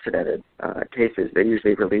unprecedented cases. They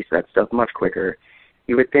usually release that stuff much quicker.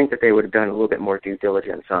 You would think that they would have done a little bit more due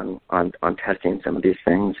diligence on testing some of these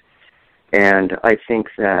things. And I think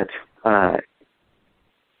that, I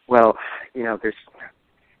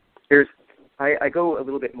go a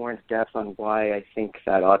little bit more into depth on why I think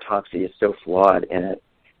that autopsy is so flawed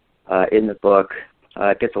in the book.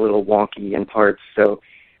 It gets a little wonky in parts, so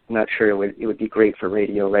I'm not sure it would be great for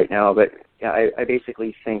radio right now. But yeah, I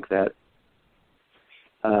basically think that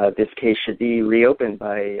this case should be reopened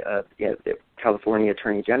by the California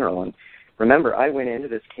Attorney General. And remember, I went into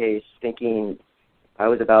this case thinking I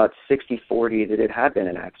was about 60-40 that it had been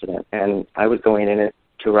an accident, and I was going in it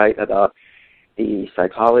to write about the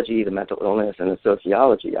psychology, the mental illness, and the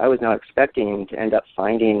sociology. I was not expecting to end up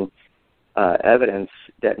finding evidence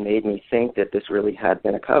that made me think that this really had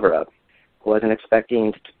been a cover-up. I wasn't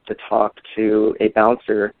expecting to talk to a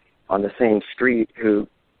bouncer on the same street who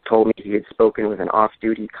told me he had spoken with an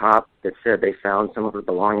off-duty cop that said they found some of her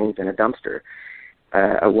belongings in a dumpster.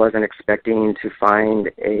 I wasn't expecting to find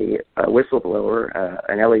a whistleblower,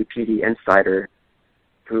 an LAPD insider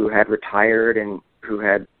who had retired and who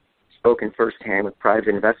had spoken firsthand with private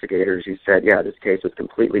investigators who said, yeah, this case was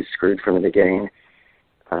completely screwed from the beginning,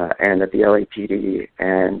 and that the LAPD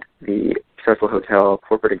and the Cecil Hotel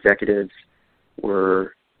corporate executives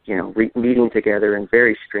were, meeting together in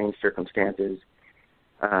very strange circumstances.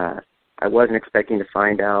 I wasn't expecting to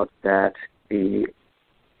find out that the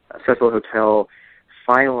Cecil Hotel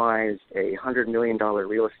finalized a $100 million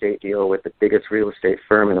real estate deal with the biggest real estate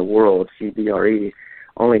firm in the world, CBRE,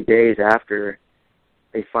 only days after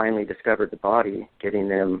they finally discovered the body, giving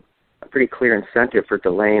them a pretty clear incentive for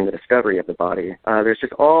delaying the discovery of the body. There's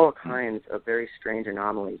just all kinds of very strange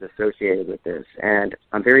anomalies associated with this, and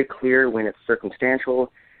I'm very clear when it's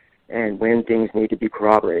circumstantial and when things need to be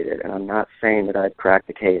corroborated. And I'm not saying that I've cracked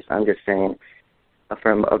the case. I'm just saying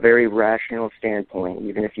from a very rational standpoint,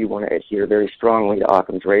 even if you want to adhere very strongly to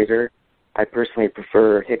Occam's razor, I personally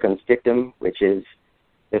prefer Hickham's dictum, which is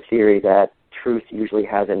the theory that truth usually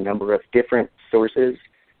has a number of different sources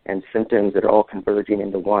and symptoms that are all converging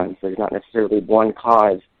into one. So there's not necessarily one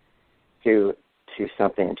cause to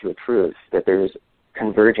something, to a truth, that there's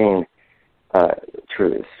converging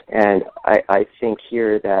truths. And I think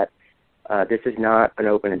here that this is not an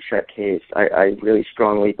open and shut case. I really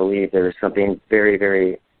strongly believe there is something very,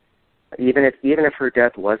 very, even if her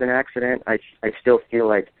death was an accident, I still feel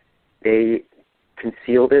like they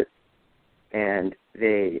concealed it, and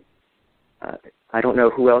they, I don't know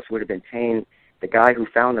who else would have been paying the guy who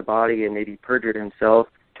found the body and maybe perjured himself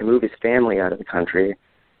to move his family out of the country.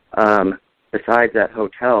 Besides that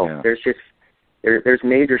hotel, yeah. there's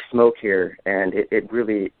major smoke here, and it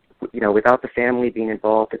really, without the family being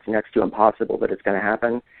involved, it's next to impossible that it's going to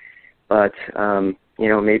happen. But,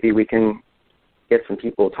 maybe we can get some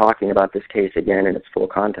people talking about this case again in its full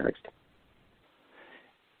context.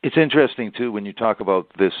 It's interesting, too, when you talk about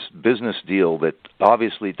this business deal that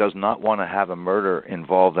obviously does not want to have a murder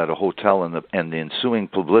involved at a hotel and the ensuing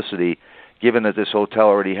publicity, given that this hotel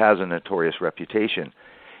already has a notorious reputation.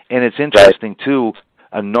 And it's interesting, too,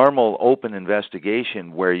 a normal open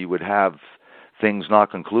investigation where you would have things not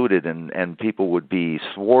concluded and people would be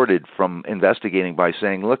thwarted from investigating by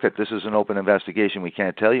saying, look, this is an open investigation, we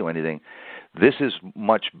can't tell you anything. This is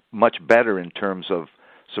much, much better in terms of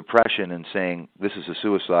suppression and saying this is a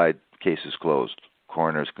suicide, case is closed,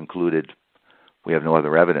 coroner's concluded, we have no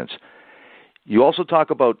other evidence. You also talk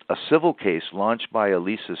about a civil case launched by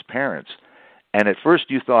Elisa's parents, and at first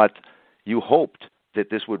you hoped that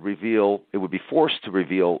this would it would be forced to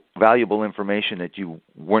reveal valuable information that you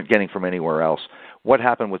weren't getting from anywhere else. What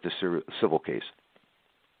happened with the civil case?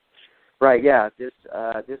 Right, yeah. This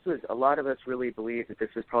was, a lot of us really believed that this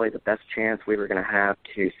was probably the best chance we were going to have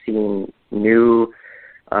to see new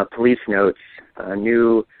police notes,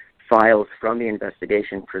 new files from the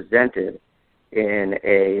investigation presented in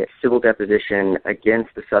a civil deposition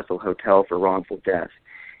against the Cecil Hotel for wrongful death.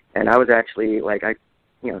 And I was actually,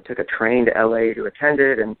 took a train to LA to attend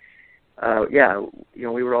it, and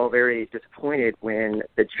we were all very disappointed when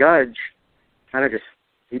the judge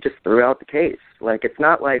he just threw out the case. It's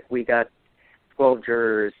not like we got 12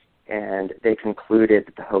 jurors and they concluded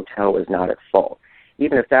that the hotel was not at fault.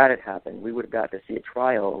 Even if that had happened, we would have got to see a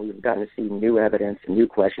trial, we would have gotten to see new evidence, and new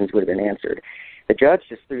questions would have been answered. The judge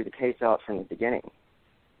just threw the case out from the beginning,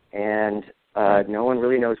 and no one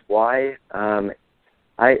really knows why. I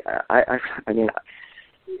mean,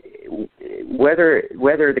 whether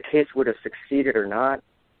the case would have succeeded or not,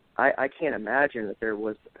 I can't imagine that there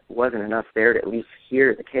wasn't enough there to at least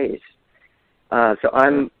hear the case. So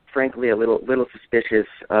I'm frankly a little suspicious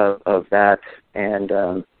of that, and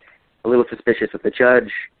a little suspicious of the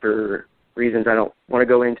judge for reasons I don't want to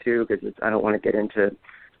go into, because I don't want to get into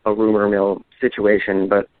a rumor mill situation.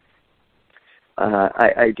 But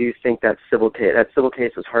I do think that civil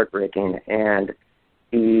case was heartbreaking, and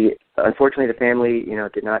unfortunately the family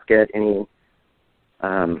did not get any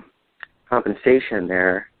compensation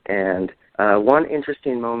there. And one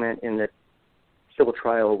interesting moment in the civil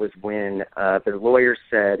trial was when the lawyer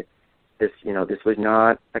said this was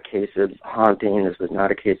not a case of haunting, this was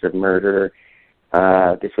not a case of murder,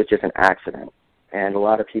 this was just an accident. And a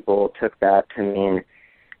lot of people took that to mean,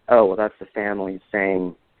 oh, well, that's the family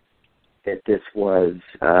saying that this was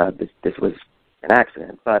an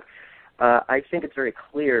accident. But I think it's very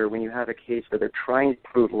clear when you have a case where they're trying to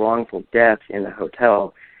prove wrongful death in the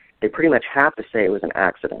hotel, they pretty much have to say it was an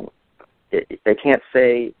accident. They can't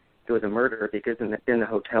say it was a murder because then the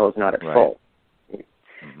hotel is not at fault.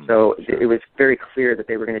 Mm-hmm. So it was very clear that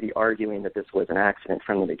they were going to be arguing that this was an accident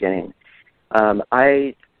from the beginning.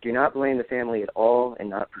 I do not blame the family at all in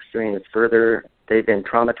not pursuing this further. They've been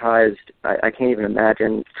traumatized. I can't even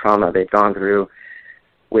imagine the trauma they've gone through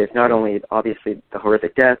with not only, obviously, the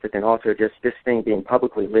horrific death, but then also just this thing being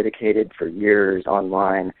publicly litigated for years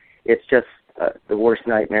online. It's just the worst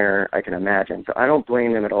nightmare I can imagine. So I don't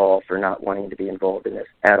blame them at all for not wanting to be involved in this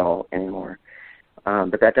at all anymore.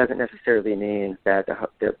 But that doesn't necessarily mean that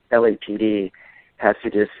the LAPD has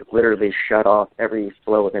to just literally shut off every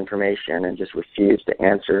flow of information and just refuse to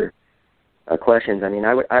answer questions. I mean,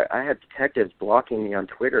 I had detectives blocking me on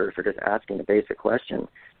Twitter for just asking a basic question.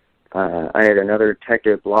 I had another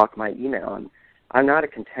detective block my email. And I'm not a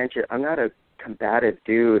combative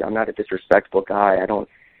dude. I'm not a disrespectful guy. I don't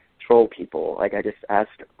troll people. I just ask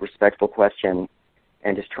a respectful question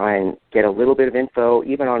and just try and get a little bit of info,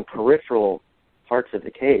 even on peripheral parts of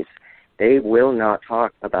the case. They will not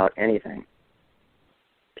talk about anything.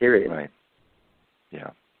 Period. Right.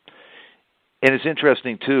 Yeah. And it's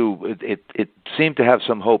interesting, too, it seemed to have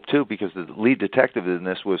some hope, too, because the lead detective in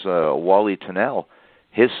this was Wally Tunnell.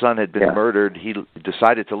 His son had been murdered. He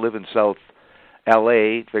decided to live in South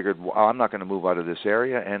L.A., figured, well, I'm not going to move out of this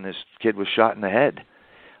area, and this kid was shot in the head.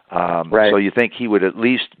 Right. So you think he would at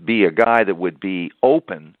least be a guy that would be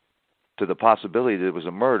open to the possibility that it was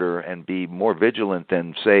a murder and be more vigilant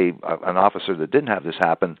than, say, an officer that didn't have this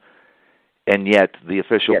happen, and yet the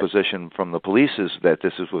official position from the police is that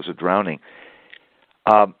this was a drowning.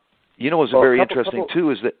 What's very interesting,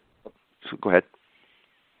 too, is that... Go ahead.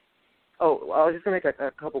 Oh, I was just going to make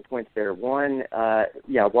a couple points there. One,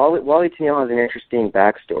 Wally Tennille has an interesting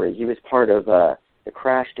backstory. He was part of the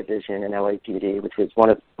crash division in LAPD, which was one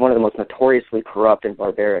of the most notoriously corrupt and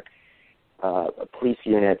barbaric police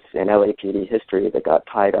units in LAPD history that got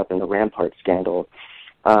tied up in the Rampart scandal.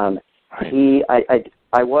 I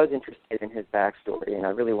was interested in his backstory, and I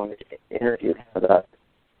really wanted to interview him about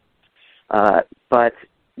it. But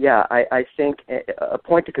yeah, I think a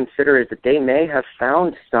point to consider is that they may have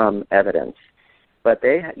found some evidence, but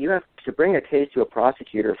you have to bring a case to a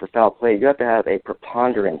prosecutor for foul play. You have to have a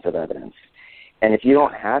preponderance of evidence, and if you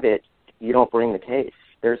don't have it, you don't bring the case.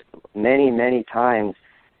 There's many, many times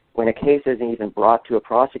when a case isn't even brought to a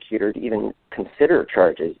prosecutor to even consider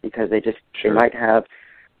charges because they might have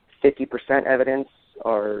 50% evidence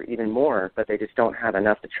or even more, but they just don't have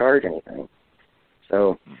enough to charge anything.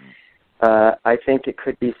 So I think it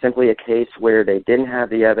could be simply a case where they didn't have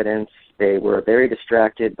the evidence, they were very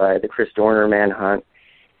distracted by the Chris Dorner manhunt,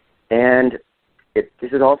 and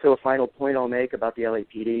this is also a final point I'll make about the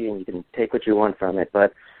LAPD, and you can take what you want from it,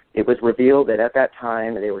 but it was revealed that at that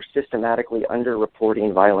time they were systematically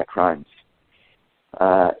underreporting violent crimes.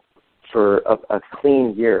 For a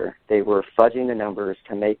clean year, they were fudging the numbers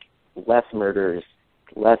to make less murders,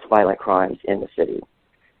 less violent crimes in the city.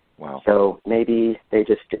 Wow. So maybe they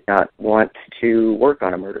just did not want to work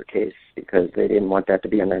on a murder case because they didn't want that to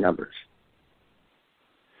be in their numbers.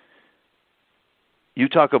 You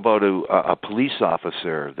talk about a police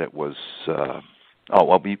officer that was...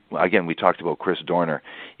 we talked about Chris Dorner.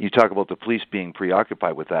 You talk about the police being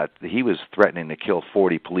preoccupied with that. He was threatening to kill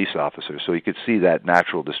 40 police officers, so you could see that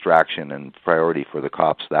natural distraction and priority for the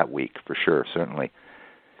cops that week, for sure, certainly.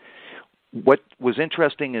 What was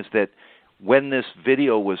interesting is that when this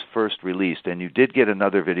video was first released, and you did get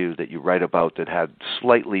another video that you write about that had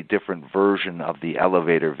slightly different version of the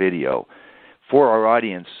elevator video, for our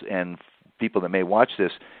audience and people that may watch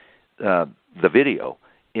this, the video,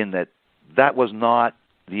 in that was not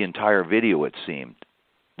the entire video, it seemed.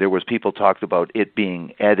 There was people talked about it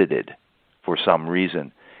being edited for some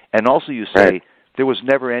reason. And also you say there was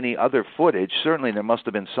never any other footage. Certainly there must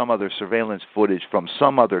have been some other surveillance footage from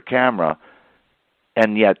some other camera,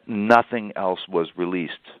 and yet nothing else was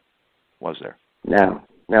released, was there? No.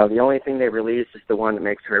 The only thing they released is the one that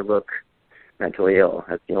makes her look mentally ill.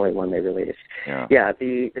 That's the only one they released. Yeah,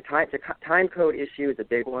 the time code issue is a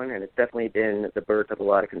big one, and it's definitely been the birth of a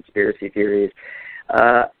lot of conspiracy theories.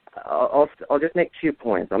 I'll just make 2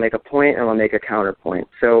 points. I'll make a point and I'll make a counterpoint.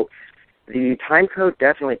 So the time code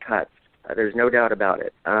definitely cuts. There's no doubt about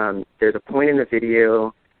it. There's a point in the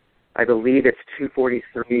video, I believe it's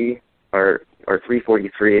 2:43 or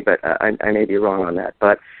 3:43, but I may be wrong on that.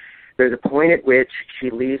 But there's a point at which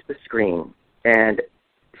she leaves the screen, and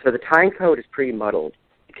so the time code is pretty muddled.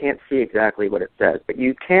 You can't see exactly what it says, but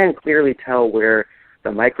you can clearly tell where the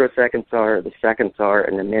microseconds are, the seconds are,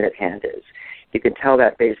 and the minute hand is. You can tell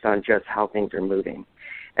that based on just how things are moving.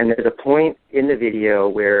 And there's a point in the video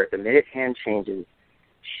where the minute hand changes.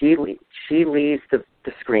 She leaves the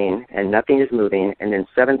screen, and nothing is moving, and then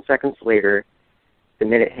 7 seconds later, the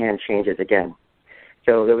minute hand changes again.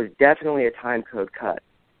 So there was definitely a time code cut.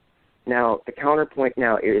 Now, the counterpoint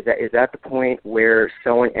now is that the point where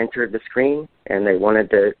someone entered the screen and they wanted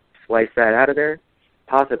to slice that out of there?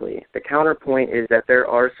 Possibly. The counterpoint is that there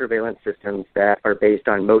are surveillance systems that are based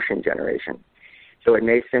on motion generation. So it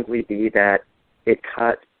may simply be that it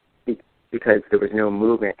cut because there was no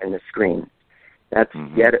movement in the screen. That's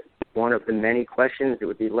yet one of the many questions that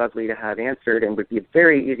would be lovely to have answered and would be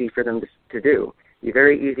very easy for them to do. It would be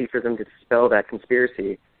very easy for them to dispel that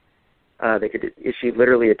conspiracy. They could issue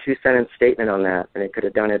literally a 2-sentence statement on that, and they could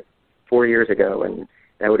have done it 4 years ago, and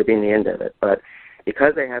that would have been the end of it. But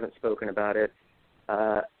because they haven't spoken about it,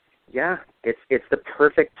 it's the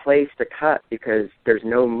perfect place to cut because there's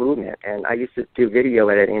no movement. And I used to do video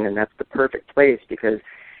editing, and that's the perfect place because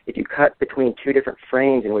if you cut between 2 different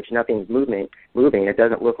frames in which nothing's moving, it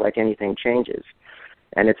doesn't look like anything changes.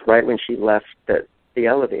 And it's right when she left the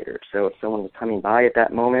elevator. So if someone was coming by at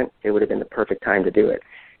that moment, it would have been the perfect time to do it.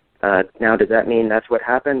 Now, does that mean that's what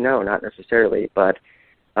happened? No, not necessarily, but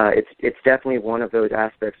it's definitely one of those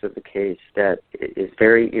aspects of the case that is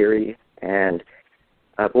very eerie, and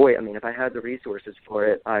boy, I mean, if I had the resources for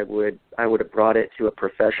it, I would have brought it to a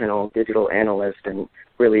professional digital analyst and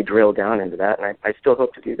really drilled down into that, and I still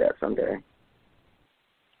hope to do that someday.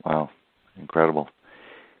 Wow, incredible.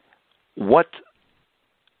 What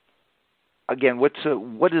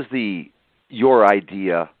is your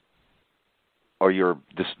idea, or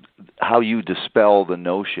how you dispel the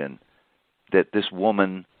notion that this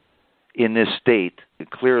woman in this state,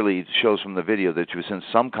 it clearly shows from the video that she was in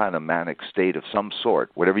some kind of manic state of some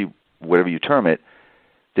sort, whatever you term it,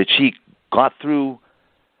 that she got through,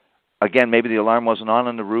 again, maybe the alarm wasn't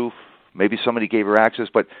on the roof, maybe somebody gave her access,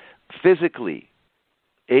 but physically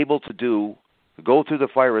able to go through the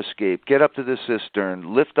fire escape, get up to the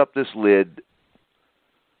cistern, lift up this lid.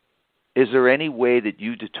 Is there any way that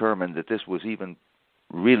you determined that this was even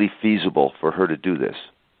really feasible for her to do this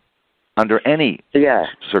under any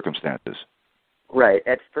circumstances? Right.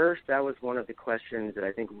 At first, that was one of the questions that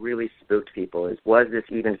I think really spooked people, is was this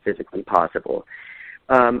even physically possible?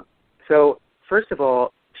 So, first of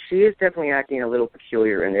all, she is definitely acting a little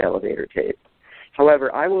peculiar in the elevator tape.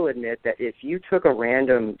 However, I will admit that if you took a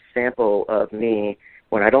random sample of me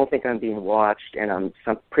when I don't think I'm being watched and I'm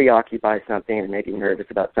preoccupied by something and maybe nervous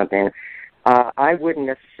about something, I wouldn't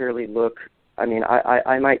necessarily look, I mean,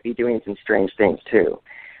 I might be doing some strange things too.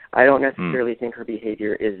 I don't necessarily think her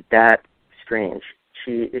behavior is that strange.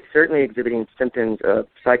 She is certainly exhibiting symptoms of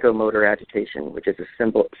psychomotor agitation, which is a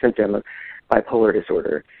symptom of bipolar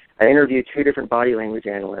disorder. I interviewed 2 different body language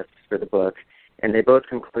analysts for the book, and they both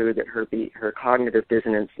conclude that her cognitive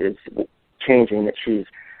dissonance is changing, that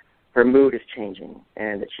her mood is changing,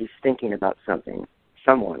 and that she's thinking about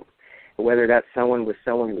someone. Whether that someone was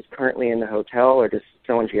someone who was currently in the hotel or just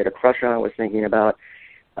someone she had a crush on was thinking about.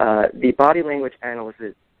 The body language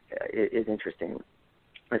analysis is interesting.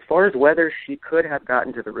 As far as whether she could have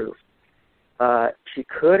gotten to the roof, she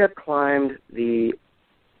could have climbed the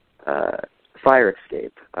fire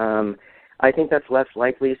escape. I think that's less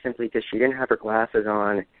likely simply because she didn't have her glasses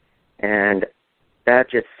on, and that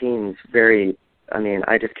just seems very, I mean,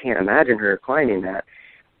 I just can't imagine her climbing that.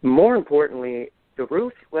 More importantly, the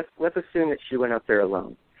roof, let's assume that she went up there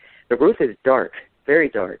alone. The roof is dark, very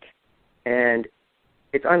dark, and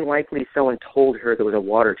it's unlikely someone told her there was a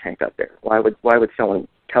water tank up there. Why would someone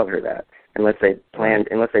tell her that unless they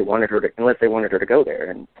wanted her to go there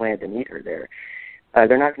and planned to meet her there?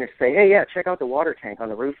 They're not going to say, hey, yeah, check out the water tank on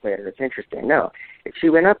the roof later. It's interesting. No. If she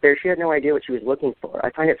went up there, she had no idea what she was looking for.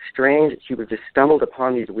 I find it strange that she was just stumbled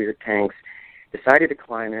upon these weird tanks, decided to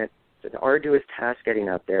climb it. It's an arduous task getting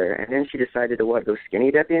up there. And then she decided to, go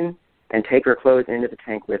skinny dipping and take her clothes into the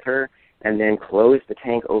tank with her and then close the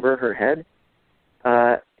tank over her head?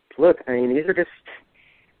 Look, I mean, these are just,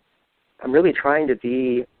 I'm really trying to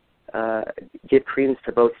give credence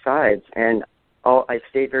to both sides. And I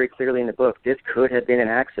state very clearly in the book, this could have been an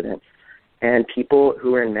accident. And people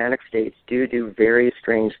who are in manic states do very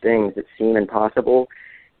strange things that seem impossible.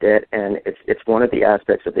 And it's one of the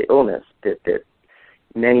aspects of the illness that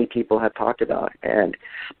many people have talked about, and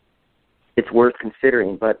it's worth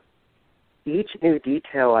considering. But each new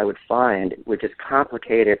detail I would find would just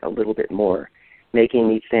complicate it a little bit more, making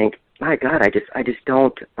me think, my God, I just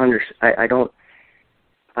don't understand.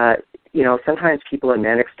 Sometimes people in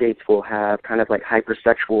manic states will have kind of like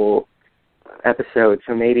hypersexual episodes,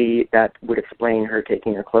 so maybe that would explain her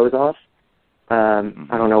taking her clothes off. I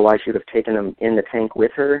don't know why she would have taken them in the tank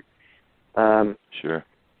with her. Sure.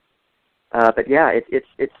 But yeah,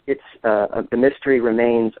 the mystery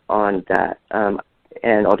remains on that.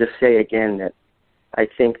 And I'll just say again that I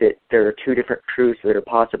think that there are 2 different truths that are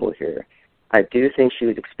possible here. I do think she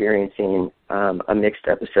was experiencing a mixed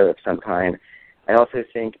episode of some kind. I also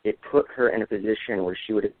think it put her in a position where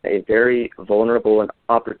she would have been a very vulnerable and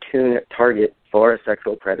opportune target for a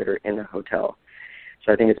sexual predator in the hotel.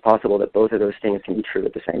 So I think it's possible that both of those things can be true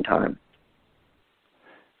at the same time.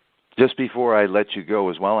 Just before I let you go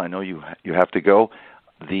as well, I know you have to go,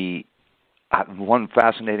 the one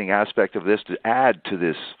fascinating aspect of this to add to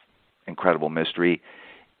this incredible mystery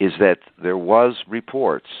is that there was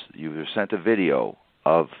reports, you were sent a video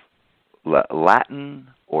of Latin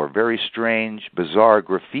or very strange, bizarre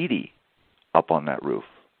graffiti up on that roof,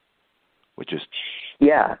 which is...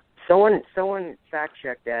 Yeah, someone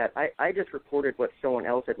fact-checked that. I just reported what someone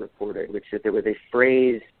else had reported, which is there was a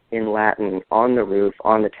phrase in Latin on the roof,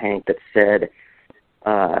 on the tank, that said,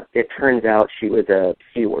 it turns out she was a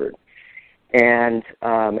C-word. And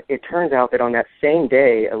it turns out that on that same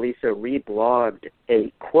day, Elisa reblogged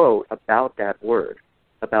a quote about that word,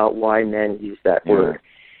 about why men use that word.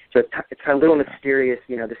 So it's kind of a little mysterious,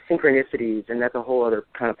 the synchronicities, and that's a whole other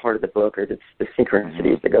kind of part of the book, or the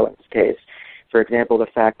synchronicities that go in this case. For example, the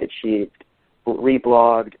fact that she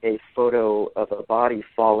reblogged a photo of a body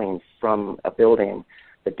falling from a building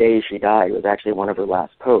the day she died. It was actually one of her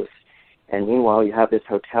last posts. And meanwhile, you have this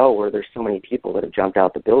hotel where there's so many people that have jumped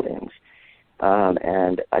out the buildings.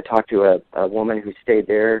 And I talked to a woman who stayed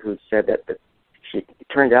there who said that it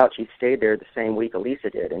turned out she stayed there the same week Elisa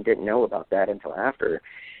did and didn't know about that until after.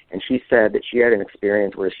 And she said that she had an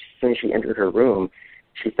experience where as soon as she entered her room,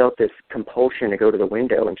 she felt this compulsion to go to the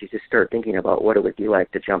window, and she just started thinking about what it would be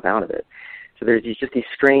like to jump out of it. So there's just these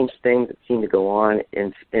strange things that seem to go on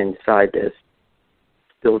inside this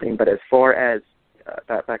building. But as far as,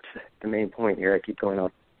 back to the main point here, I keep going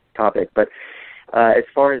off topic, but as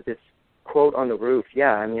far as this quote on the roof,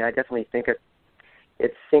 yeah, I mean, I definitely think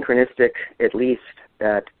it's synchronistic, at least,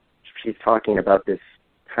 that she's talking about this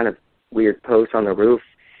kind of weird post on the roof.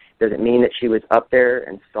 Does it mean that she was up there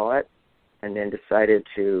and saw it and then decided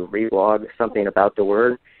to reblog something about the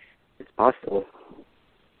word? It's possible.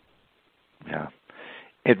 Yeah.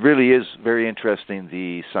 It really is very interesting,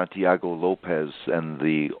 the Santiago Lopez and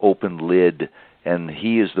the open lid, and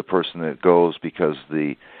he is the person that goes because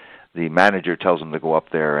the manager tells him to go up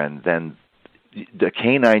there, and then the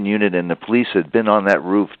canine unit and the police had been on that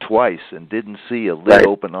roof twice and didn't see a lid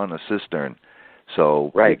open on a cistern.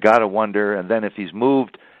 So you got to wonder, and then if he's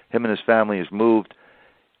moved, him and his family has moved,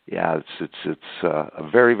 yeah, it's a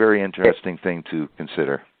very, very interesting thing to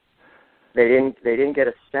consider. They didn't get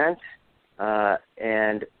a scent,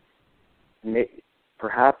 and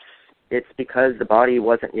perhaps it's because the body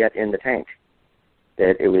wasn't yet in the tank,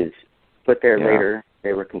 that it was put there later.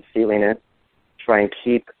 They were concealing it, trying to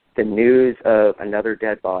keep the news of another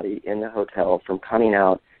dead body in the hotel from coming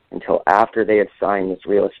out until after they had signed this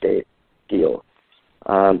real estate deal.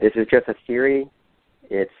 This is just a theory.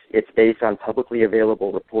 It's based on publicly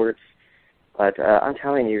available reports. But I'm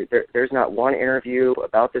telling you, there's not one interview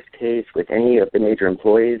about this case with any of the major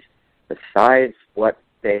employees besides what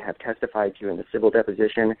they have testified to in the civil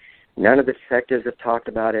deposition. None of the detectives have talked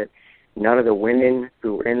about it. None of the women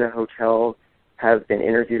who were in the hotel have been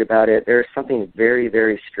interviewed about it. There's something very,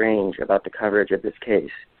 very strange about the coverage of this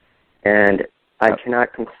case. And I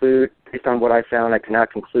cannot conclude, based on what I found, I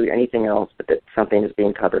cannot conclude anything else but that something is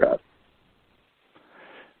being covered up.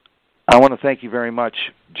 I want to thank you very much,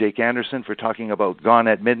 Jake Anderson, for talking about Gone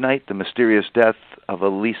at Midnight, the mysterious death of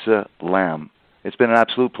Elisa Lam. It's been an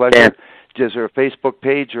absolute pleasure. Yeah. Is there a Facebook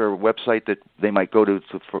page or a website that they might go to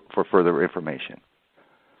for further information?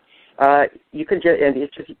 You can just, and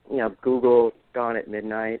it's just, Google Gone at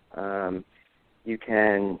Midnight. You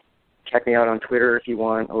can check me out on Twitter if you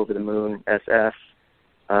want, Over the Moon SF.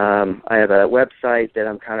 I have a website that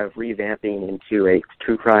I'm kind of revamping into a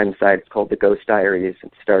true crime site. It's called The Ghost Diaries.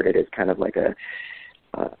 It started as kind of like a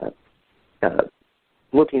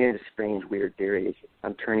looking into strange, weird theories.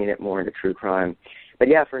 I'm turning it more into true crime. But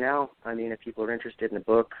yeah, for now, I mean, if people are interested in the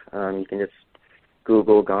book, you can just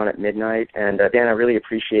Google Gone at Midnight. And Dan, I really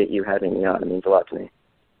appreciate you having me on. It means a lot to me.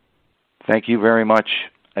 Thank you very much.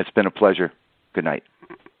 It's been a pleasure. Good night.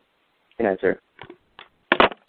 Good night, sir.